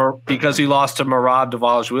lost to Merab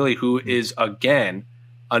Dvalishvili, who is again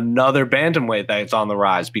another bantamweight that's on the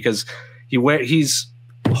rise because he's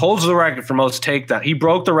holds the record for most takedowns. He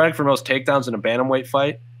broke the record for most takedowns in a bantamweight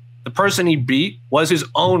fight. The person he beat was his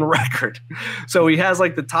own record. So he has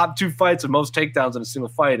like the top 2 fights of most takedowns in a single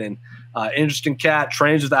fight. And interesting cat,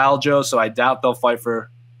 trains with Aljo, so I doubt they'll fight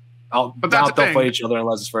each other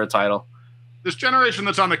unless it's for a title. This generation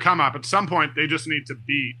that's on the come up, at some point they just need to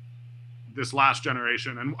beat this last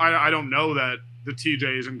generation. And I don't know that the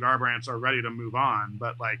TJs and Garbrandts are ready to move on,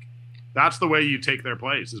 but like that's the way you take their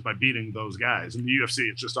place is by beating those guys. In the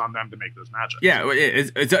UFC, it's just on them to make those matchups. Yeah,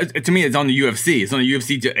 to me, it's on the UFC. It's on the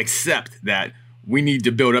UFC to accept that we need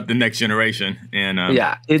to build up the next generation. And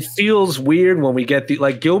yeah, it feels weird when we get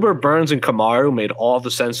Gilbert Burns and Kamaru made all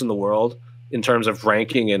the sense in the world in terms of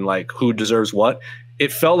ranking and like who deserves what.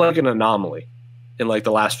 It felt like an anomaly in like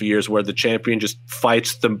the last few years where the champion just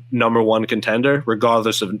fights the number 1 contender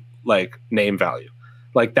regardless of like name value.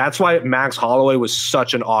 Like that's why Max Holloway was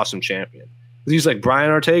such an awesome champion. He's like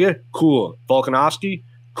Brian Ortega, cool. Volkanovski,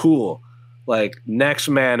 cool. Like next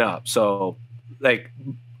man up. So like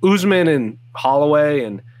Usman and Holloway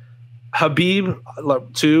and Habib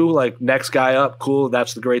too, like next guy up, cool.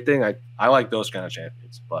 That's the great thing. I like those kind of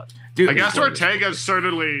champions. But dude, I guess Ortega's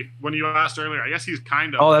certainly, when you asked earlier, I guess he's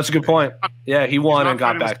kind of. Oh, that's a good point. Yeah, he won and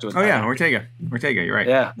got back to it. Oh yeah, Ortega, you're right.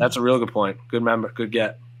 Yeah, that's a real good point. Good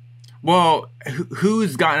get. Well,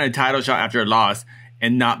 who's gotten a title shot after a loss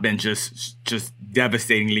and not been just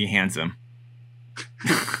devastatingly handsome?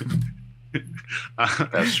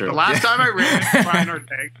 That's true. The last time I ran into Brian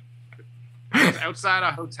Ortega, I was outside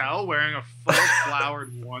a hotel wearing a full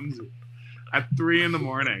flowered onesie at 3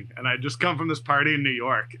 a.m, and I'd just come from this party in New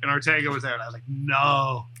York, and Ortega was there, and I was like,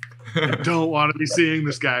 no, I don't want to be seeing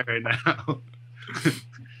this guy right now.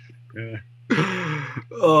 Yeah.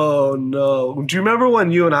 Oh no! Do you remember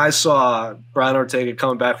when you and I saw Brian Ortega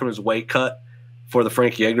coming back from his weight cut for the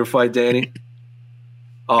Frankie Edgar fight, Danny?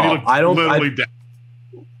 Oh,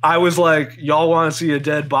 I was like, y'all want to see a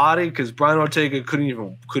dead body because Brian Ortega could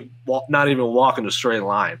not even walk in a straight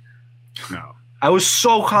line. No, I was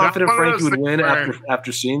so confident Frankie would win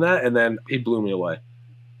after seeing that, and then he blew me away.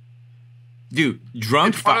 Dude,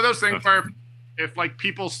 drunk. It's one of those things where if like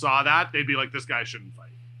people saw that, they'd be like, this guy shouldn't fight.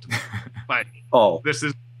 Like, this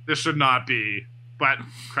should not be. But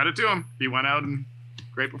credit to him, he went out and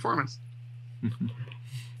great performance. All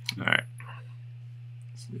right.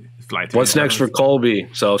 What's next for Colby?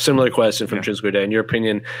 So similar question from Chisco Day. In your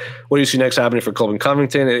opinion, what do you see next happening for Colby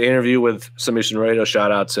Covington? In an interview with Submission Radio,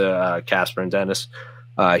 shout out to Casper and Dennis.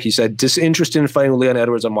 He said, disinterested in fighting with Leon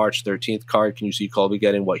Edwards on March 13th card. Can you see Colby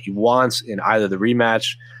getting what he wants in either the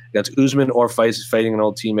rematch against Usman or fighting an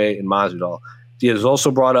old teammate in Masvidal? Diaz is also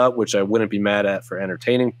brought up, which I wouldn't be mad at for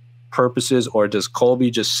entertaining purposes, or does Colby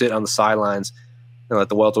just sit on the sidelines and let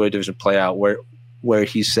the welterweight division play out where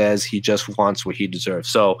he says he just wants what he deserves?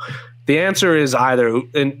 So the answer is either,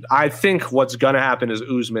 and I think what's going to happen is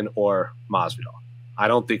Usman or Masvidal. I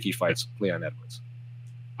don't think he fights Leon Edwards.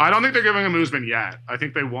 I don't think they're giving him Usman yet. I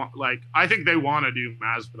think they want to do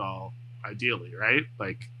Masvidal ideally, right?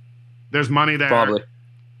 Like, there's money there. Probably.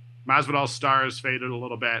 Masvidal's star has faded a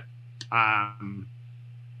little bit. As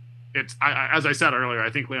I said earlier, I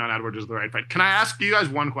think Leon Edwards is the right fight. Can I ask you guys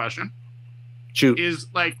one question? Shoot. Is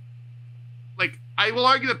like I will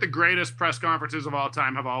argue that the greatest press conferences of all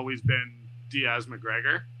time have always been Diaz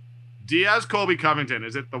McGregor. Diaz Colby Covington,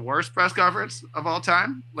 is it the worst press conference of all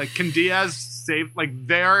time? Like, can Diaz save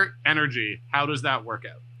their energy? How does that work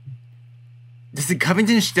out? Does the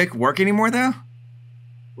Covington shtick work anymore though?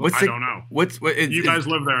 I don't know. You guys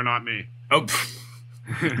live there, not me. Oh,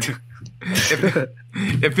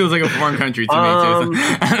 it feels like a foreign country to me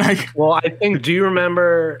too. Well, I think. Do you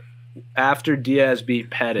remember after Diaz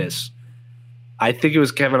beat Pettis? I think it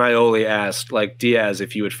was Kevin Iole asked Diaz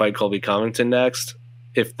if he would fight Colby Covington next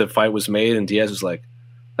if the fight was made, and Diaz was like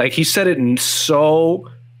he said it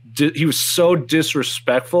he was so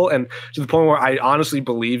disrespectful, and to the point where I honestly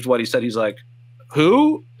believed what he said. He's like,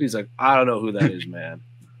 "Who?" He's like, "I don't know who that is, man."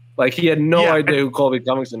 He had no idea who Colby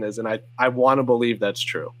Covington is, and I want to believe that's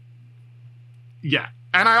true. Yeah,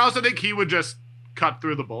 and I also think he would just cut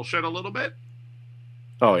through the bullshit a little bit.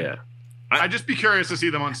 Oh yeah. I'd just be curious to see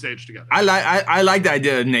them on stage together. I like the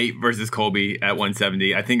idea of Nate versus Colby at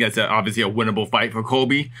 170. I think that's obviously a winnable fight for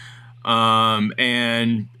Colby,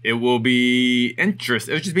 and it will be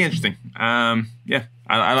interesting. It'll just be interesting. Yeah,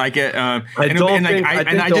 I like it. I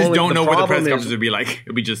just don't know what the press conference would be like.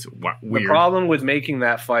 It'd be just weird. The problem with making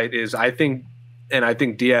that fight is I think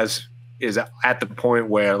Diaz is at the point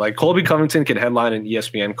where Colby Covington could headline an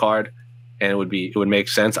ESPN card, and it would make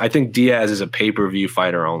sense. I think Diaz is a pay-per-view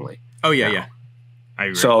fighter only. Oh yeah. I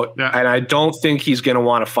agree. So, and I don't think he's going to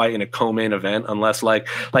want to fight in a co-main event unless, like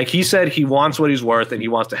he said, he wants what he's worth and he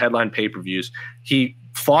wants to headline pay-per-views. He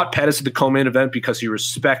fought Pettis at the co-main event because he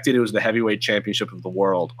respected it was the heavyweight championship of the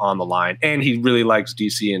world on the line, and he really likes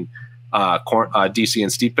DC and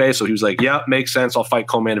Stipe. So he was like, "Yeah, makes sense. I'll fight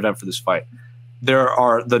co-main event for this fight." There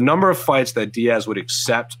are the number of fights that Diaz would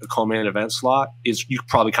accept a co-main event slot is you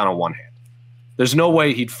probably count on one hand. There's no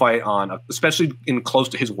way he'd fight especially in close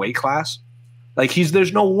to his weight class.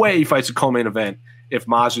 There's no way he fights a co-main event if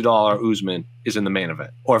Masvidal or Usman is in the main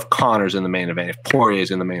event, or if Connor's in the main event, if Poirier is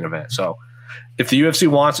in the main event. So, if the UFC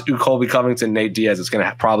wants to do Colby Covington, Nate Diaz, it's going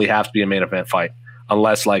to probably have to be a main event fight,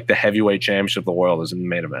 unless the heavyweight championship of the world is in the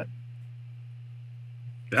main event.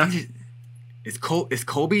 Yeah. Is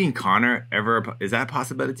Colby and Connor is that a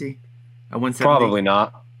possibility at 170? Probably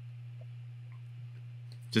not.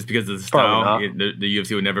 Just because of the style, the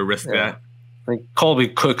UFC would never risk that. I think Colby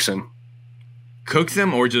cooks him. Cooks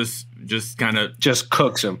him, or just kind of just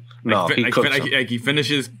cooks him. No, he cooks him. He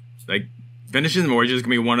finishes him, or just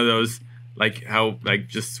gonna be one of those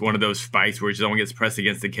just one of those fights where someone gets pressed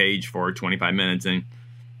against the cage for 25 minutes and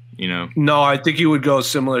No, I think he would go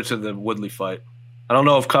similar to the Woodley fight. I don't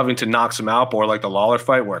know if Covington knocks him out, or the Lawler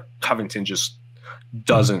fight where Covington just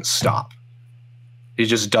doesn't stop. He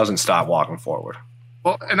just doesn't stop walking forward.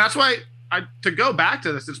 Well, and that's why to go back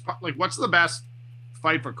to this, it's what's the best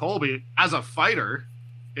fight for Colby as a fighter?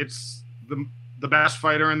 It's the best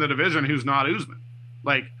fighter in the division who's not Usman.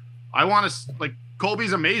 I want to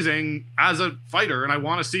Colby's amazing as a fighter, and I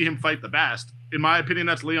want to see him fight the best. In my opinion,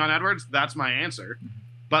 that's Leon Edwards. That's my answer.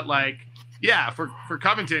 But for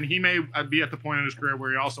Covington, he may be at the point in his career where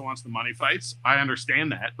he also wants the money fights. I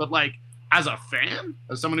understand that, but as a fan,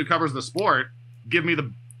 as someone who covers the sport, give me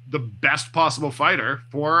the best possible fighter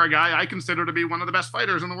for a guy I consider to be one of the best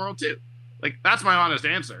fighters in the world too. That's my honest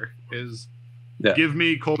answer is give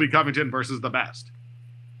me Colby Covington versus the best.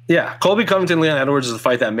 Yeah. Colby Covington, Leon Edwards is a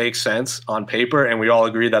fight that makes sense on paper. And we all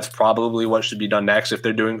agree that's probably what should be done next if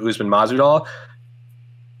they're doing Usman Masvidal.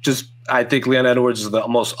 I think Leon Edwards is the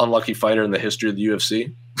most unlucky fighter in the history of the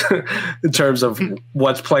UFC in terms of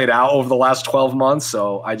what's played out over the last 12 months.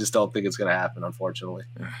 So I just don't think it's going to happen, unfortunately.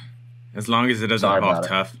 As long as it doesn't involve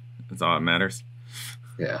tough, that's all that matters.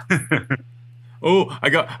 Yeah. Oh, I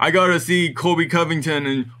got to see Colby Covington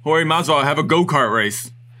and Jorge Masvidal have a go-kart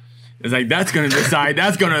race. It's that's going to decide.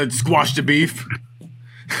 That's going to squash the beef.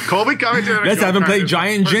 Colby Covington. Let's have him play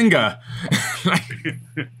giant Jenga.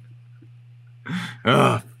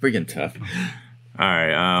 Freaking tough. All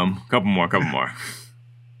right, couple more.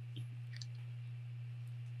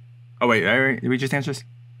 Oh wait, did we just answer this?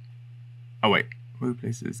 Oh wait, who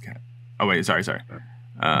places cat? Oh wait, sorry.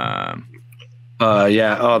 Yeah.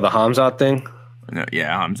 Oh, the Hamzat thing. No,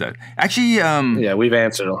 yeah, Hamzat. Actually, yeah, we've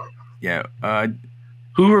answered. Yeah.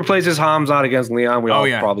 Who replaces Hamzat against Leon? We all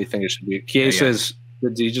probably think it should be Chiesa's.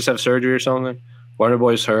 Did he just have surgery or something?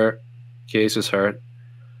 Wonderboy's hurt. Chiesa's hurt.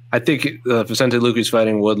 I think Vicente Luque's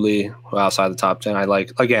fighting Woodley outside the top 10. I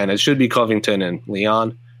like, again, it should be Covington and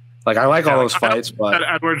Leon. Like, I like all those fights, but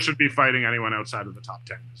Edwards should be fighting anyone outside of the top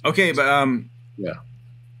 10. Okay, but yeah.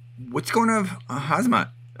 What's going on with Hazmat?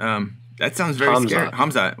 That sounds very scary.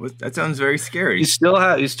 Hamzat. That sounds very scary. He's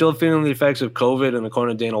still feeling the effects of COVID, and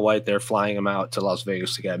according to Dana White, they're flying him out to Las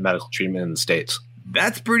Vegas to get medical treatment in the States.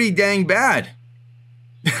 That's pretty dang bad.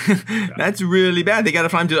 That's really bad. They got to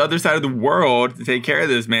fly him to the other side of the world to take care of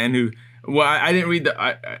this man who. Well, I didn't read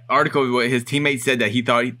the article. What his teammates said that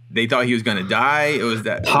they thought he was going to die. It was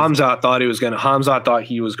that Hamzat thought he was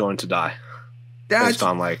going to die. That's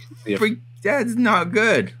that's not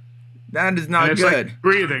good. That is not good. Like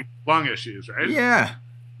breathing, lung issues, right? Yeah.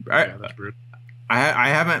 Yeah, that's brutal. I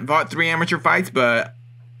haven't fought 3 amateur fights, but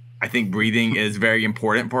I think breathing is very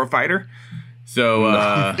important for a fighter. So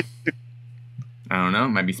I don't know.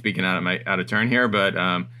 Might be speaking out of turn here, but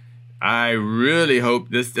I really hope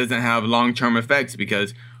this doesn't have long-term effects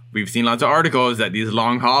because we've seen lots of articles that these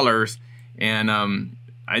long haulers, and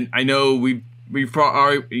I know you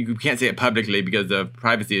can't say it publicly because of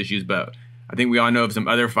privacy issues, but I think we all know of some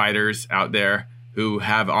other fighters out there who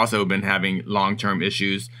have also been having long-term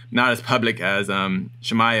issues, not as public as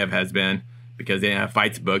Chimaev has been because they have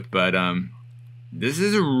fights booked, but this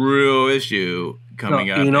is a real issue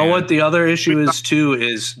coming up. You know what the other issue is too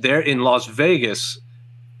is they're in Las Vegas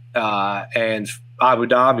and Abu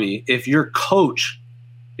Dhabi. If your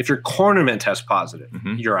cornerman tests positive,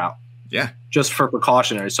 you're out. Yeah, just for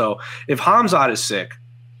precautionary. So if Hamzat is sick,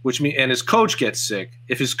 and his coach gets sick,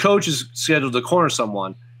 if his coach is scheduled to corner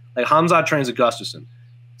someone, like Hamzat trains at Gustafsson.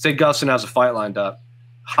 Say Gustafsson has a fight lined up.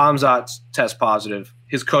 Hamzat tests positive.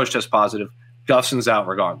 His coach tests positive. Gustafsson's out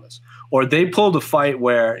regardless. Or they pulled a fight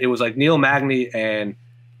where it was like Neil Magny and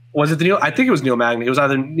I think it was Neil Magny. It was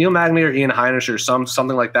either Neil Magny or Ian Heinisch or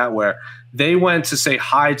something like that where they went to say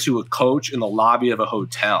hi to a coach in the lobby of a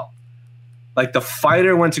hotel. Like the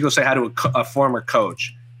fighter went to go say hi to a former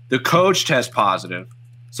coach. The coach tests positive.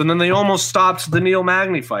 So then they almost stopped the Neil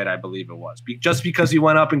Magny fight, I believe it was, just because he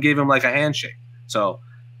went up and gave him like a handshake. So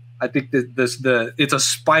I think that it's a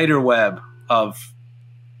spider web of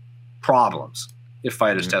problems if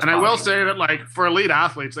fighters test positive. And I will say that, like, for elite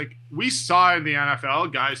athletes, like we saw in the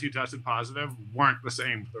NFL, guys who tested positive weren't the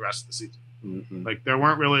same for the rest of the season. Mm-hmm. Like there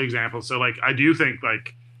weren't really examples. So like I do think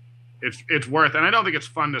like it's worth, and I don't think it's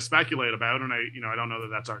fun to speculate about, and I don't know that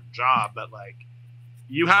that's our job, but like.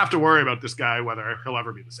 You have to worry about this guy, whether he'll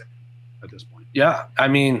ever be the same at this point. Yeah. I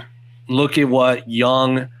mean, look at what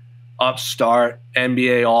young, upstart,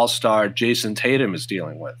 NBA All-Star Jason Tatum is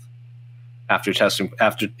dealing with after he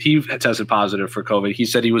tested positive for COVID. He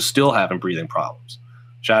said he was still having breathing problems.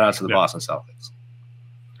 Shout out to the Boston Celtics.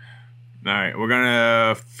 All right. We're going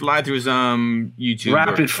to fly through some YouTube.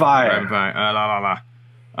 Rapid fire.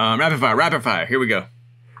 Rapid fire. Here we go.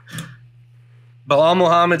 Bilal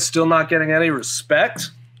Muhammad still not getting any respect.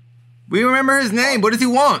 We remember his name. What does he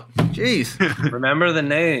want? Jeez. Remember the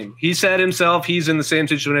name. He said himself he's in the same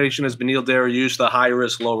situation as Beneil Dariush, the high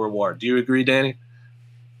risk, low reward. Do you agree, Danny?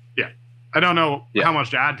 Yeah. I don't know how much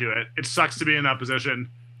to add to it. It sucks to be in that position.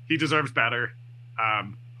 He deserves better.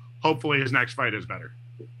 Hopefully his next fight is better.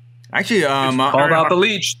 Actually, called out the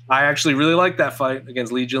Leech. I actually really like that fight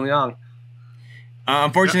against Li Jinliang.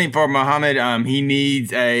 Unfortunately for Muhammad, he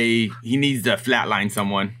needs to flatline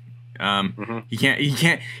someone. He can't.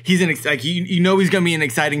 He's he's going to be an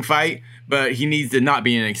exciting fight, but he needs to not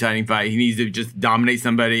be an exciting fight. He needs to just dominate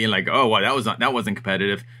somebody and like, oh, well, that wasn't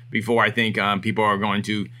competitive. Before I think people are going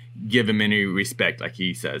to give him any respect, like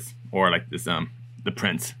he says, or like this the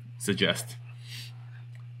Prince suggests.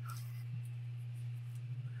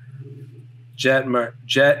 Jet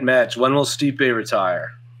match. When will Stipe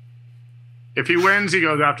retire? If he wins, he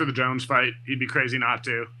goes after the Jones fight. He'd be crazy not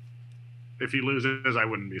to. If he loses, I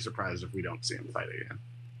wouldn't be surprised if we don't see him fight again.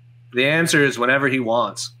 The answer is whenever he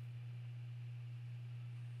wants.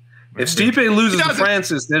 If Stipe loses to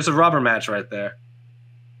Francis, there's a rubber match right there.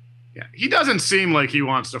 Yeah, he doesn't seem like he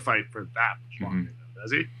wants to fight for that much longer,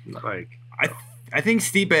 does he? Like, I think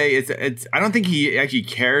Stipe it's. I don't think he actually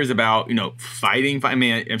cares about fighting. I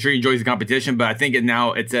mean, I'm sure he enjoys the competition, but I think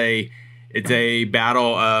it's a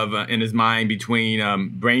battle of in his mind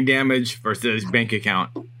between brain damage versus bank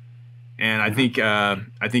account, and I think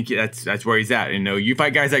that's where he's at. You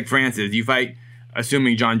fight guys like Francis. You fight,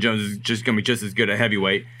 assuming John Jones is just going to be just as good at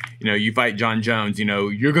heavyweight. You fight John Jones.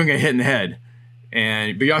 You're going to get hit in the head,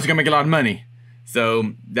 but you're also going to make a lot of money.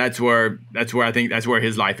 So that's where I think that's where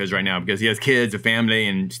his life is right now because he has kids, a family,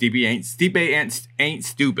 and Stipe ain't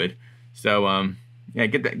stupid. So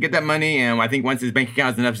get that money, and I think once his bank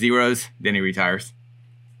account has enough zeros, then he retires.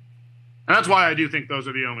 And that's why I do think those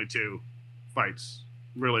are the only two fights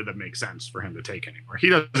really that make sense for him to take anymore. He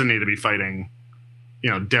doesn't need to be fighting,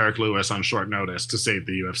 Derek Lewis on short notice to save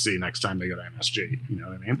the UFC next time they go to MSG. You know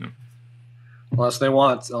what I mean? Unless he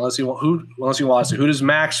wants to. Who does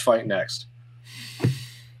Max fight next?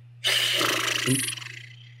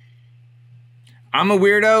 I'm a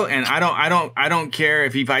weirdo, and I don't care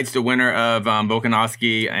if he fights the winner of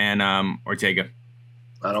Volkanovski and Ortega.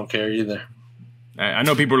 I don't care either. I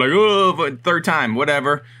know people are like, oh, but third time,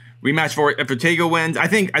 whatever. Rematch for if Ortega wins. I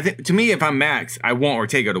think to me, if I'm Max, I want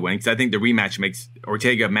Ortega to win because I think the rematch makes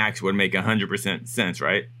Ortega Max would make 100% sense,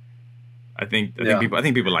 right? I think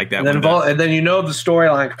people like that. And then, and then the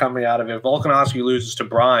storyline coming out of it. Volkanovski loses to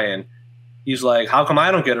Brian. He's like, how come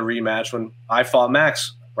I don't get a rematch when I fought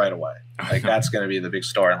Max right away? Like that's going to be the big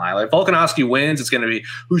storyline. Like Volkanovski wins, it's going to be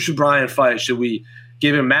who should Brian fight? Should we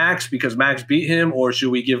give him Max because Max beat him, or should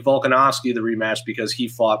we give Volkanovski the rematch because he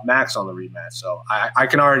fought Max on the rematch? So I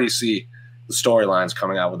can already see the storylines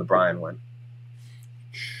coming out with the Brian win.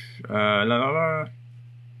 Come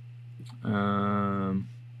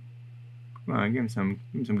on, give him some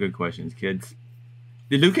good questions, kids.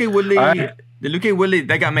 Did Luque Woodley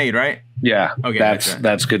that got made, right? Yeah. Okay.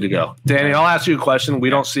 That's good to go. Danny, I'll ask you a question. We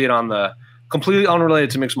don't see it on the completely unrelated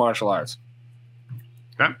to mixed martial arts.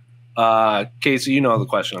 Okay. Casey, you know the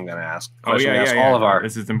question I'm going to ask. This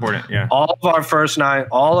is important. Yeah. All of our first 9,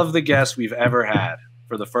 all of the guests we've ever had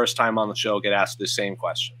for the first time on the show get asked the same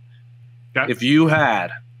question. Okay. If you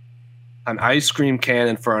had an ice cream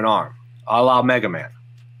cannon for an arm, a la Mega Man,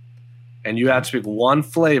 and you had to pick one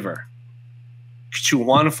flavor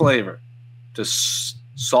to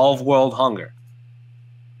solve world hunger,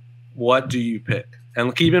 what do you pick?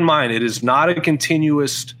 And keep in mind, it is not a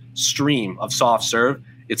continuous stream of soft serve.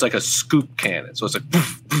 It's like a scoop cannon. So it's like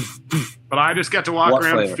poof, poof, poof. But I just get to walk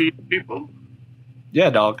around and feed people? Yeah,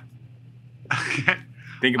 dog.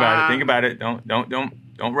 Think about it.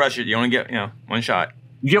 Don't rush it. You only get, one shot.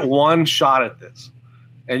 You get one shot at this.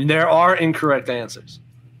 And there are incorrect answers.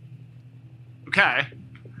 Okay.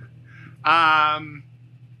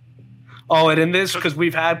 Oh, and in this, because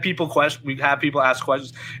we've had people ask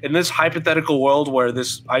questions. In this hypothetical world where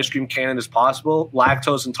this ice cream cannon is possible,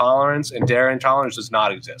 lactose intolerance and dairy intolerance does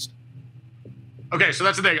not exist. Okay, so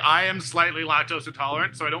that's the thing. I am slightly lactose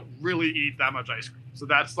intolerant, so I don't really eat that much ice cream. So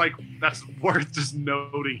that's worth just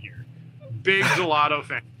noting here. Big gelato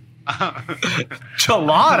fan.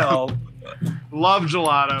 Gelato? Love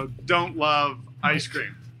gelato. Don't love ice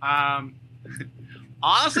cream.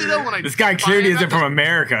 Honestly, though, when this guy clearly isn't from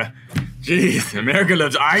America. Jeez, America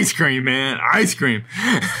loves ice cream, man. Ice cream.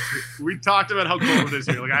 We talked about how cold it is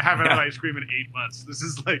here. Like, I haven't had ice cream in 8 months. This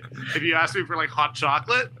is like, if you asked me for like hot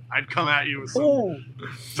chocolate, I'd come at you with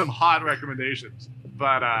some hot recommendations.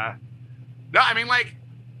 But no, I mean, like,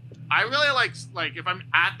 I really like if I'm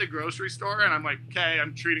at the grocery store and I'm like, okay,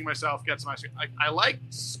 I'm treating myself, get some ice cream. Like, I like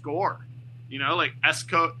Skor, like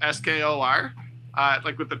SKOR,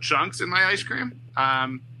 like with the chunks in my ice cream.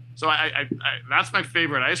 So I that's my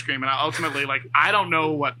favorite ice cream, and ultimately, like, I don't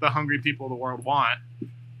know what the hungry people of the world want,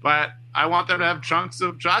 but I want them to have chunks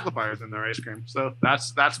of chocolate bars in their ice cream. So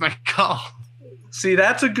that's my call. See,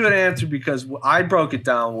 that's a good answer because I broke it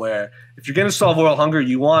down where if you're going to solve world hunger,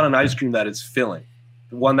 you want an ice cream that is filling,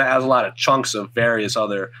 one that has a lot of chunks of various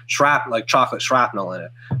other like chocolate shrapnel in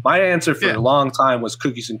it. My answer for a long time was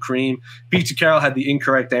cookies and cream. Pizza Carol had the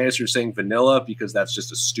incorrect answer saying vanilla because that's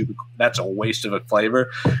just that's a waste of a flavor.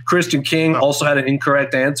 Kristen King also had an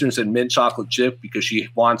incorrect answer and said mint chocolate chip because she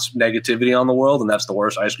wants negativity on the world and that's the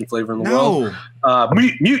worst ice cream flavor in the world.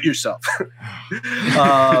 Mute yourself.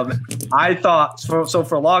 I thought, so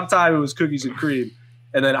for a long time it was cookies and cream.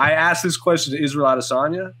 And then I asked this question to Israel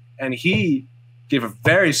Adesanya and he gave a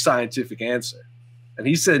very scientific answer. And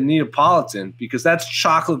he said Neapolitan because that's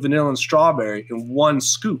chocolate, vanilla, and strawberry in one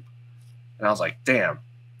scoop. And I was like, damn,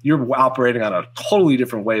 you're operating on a totally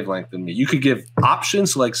different wavelength than me. You could give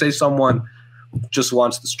options. Like, say someone just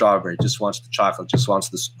wants the strawberry, just wants the chocolate, just wants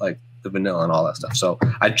the vanilla and all that stuff. So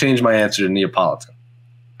I changed my answer to Neapolitan.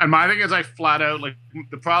 And my thing is I flat out, like,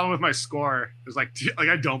 the problem with my score is, like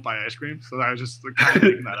I don't buy ice cream. So I was just kind of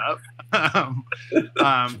making that up.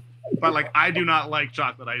 But, like, I do not like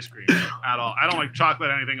chocolate ice cream at all. I don't like chocolate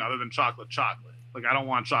anything other than chocolate. Like, I don't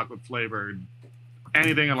want chocolate flavored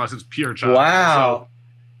anything unless it's pure chocolate. Wow.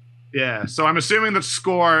 So, yeah. So I'm assuming that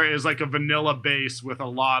Skor is like a vanilla base with a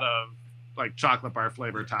lot of, like, chocolate bar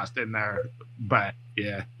flavor tossed in there. But,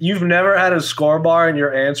 yeah. You've never had a Skor bar and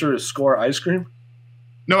your answer is Skor ice cream?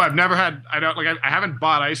 No, I've never had. I haven't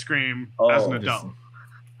bought ice cream as an adult.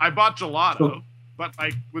 I bought gelato, but,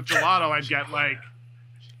 like, with gelato, I'd get, like,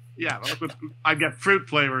 Yeah, I'd get fruit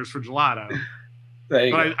flavors for gelato. There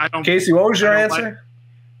you But go. I don't. Casey, what was your I don't answer?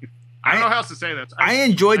 I don't know how else to say this. I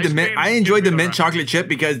enjoyed the ice mint. cream I is enjoyed the good mint around. chocolate chip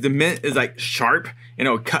because the mint is like sharp and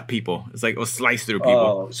it'll cut people. It's like it'll slice through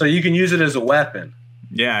people. Oh, so you can use it as a weapon.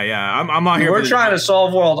 Yeah. I'm out here. We're trying to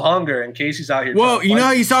solve world hunger, and Casey's out here. Well, trying to you know fight.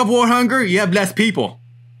 how you solve world hunger? You have less people.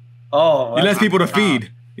 Oh, You have less people to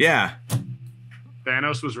feed. Yeah.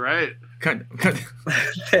 Thanos was right.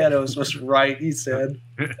 Thanos was right, he said.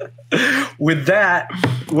 With that,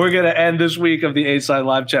 we're going to end this week of the 8-Side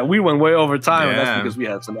Live Chat. We went way over time, and Yeah. that's because we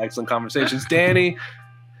had some excellent conversations. Danny,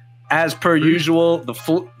 as per usual,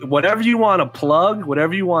 whatever you want to plug,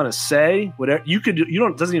 whatever you want to say, whatever you could do,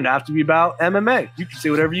 it doesn't even have to be about MMA. You can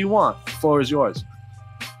say whatever you want. The floor is yours.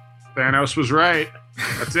 Thanos was right.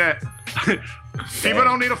 That's it. People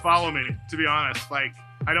don't need to follow me, to be honest. Like,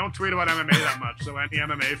 I don't tweet about MMA that much, so any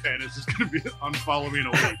MMA fan is just going to be unfollow me in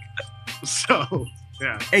a week. So,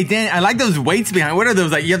 yeah. Hey, Dan, I like those weights behind. What are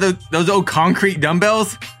those? Like, you have those old concrete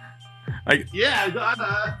dumbbells? Like, Yeah,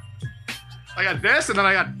 I got this, and then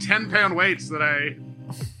I got 10-pound weights that I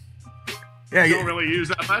don't really use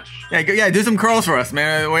that much. Yeah, do some curls for us,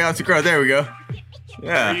 man. Way out to curl. There we go. There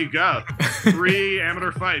Yeah. you go. 3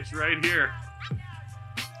 amateur fights right here.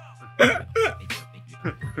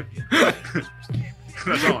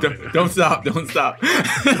 That's all I'm doing. Don't stop. Don't stop.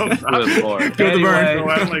 Don't stop. Good Lord. Feel the burn. Anyway, Go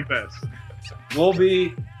out like this.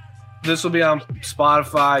 This will be on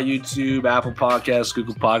Spotify, YouTube, Apple Podcasts,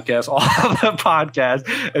 Google Podcasts, all of the podcasts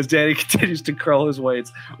as Danny continues to curl his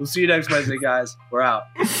weights. We'll see you next Wednesday, guys. We're out.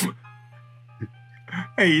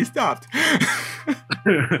 Hey, you stopped.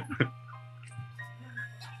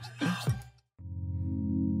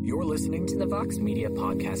 You're listening to the Vox Media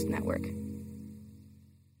Podcast Network.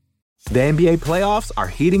 The NBA playoffs are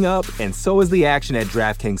heating up, and so is the action at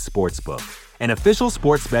DraftKings Sportsbook, an official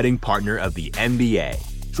sports betting partner of the NBA.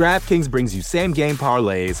 DraftKings brings you same-game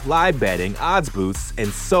parlays, live betting, odds boosts, and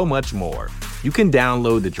so much more. You can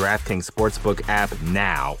download the DraftKings Sportsbook app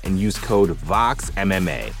now and use code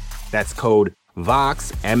VOXMMA. That's code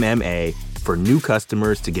VOXMMA for new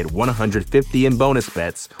customers to get $150 in bonus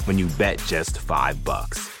bets when you bet just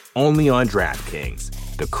 $5. Only on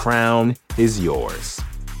DraftKings. The crown is yours.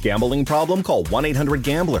 Gambling problem? Call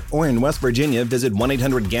 1-800-GAMBLER. Or in West Virginia, visit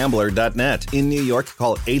 1-800-GAMBLER.net. In New York,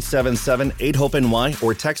 call 877-8-HOPE-NY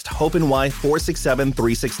or text HOPE-NY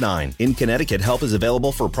 467-369. In Connecticut, help is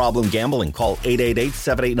available for problem gambling. Call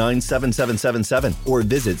 888-789-7777 or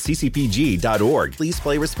visit ccpg.org. Please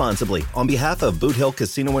play responsibly. On behalf of Boot Hill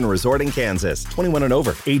Casino and Resort in Kansas, 21 and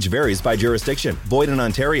over. Age varies by jurisdiction. Void in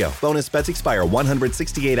Ontario. Bonus bets expire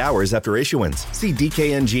 168 hours after issuance. See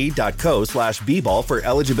dkng.co/bball for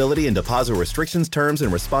eligibility and deposit restrictions, terms,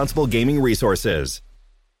 and responsible gaming resources.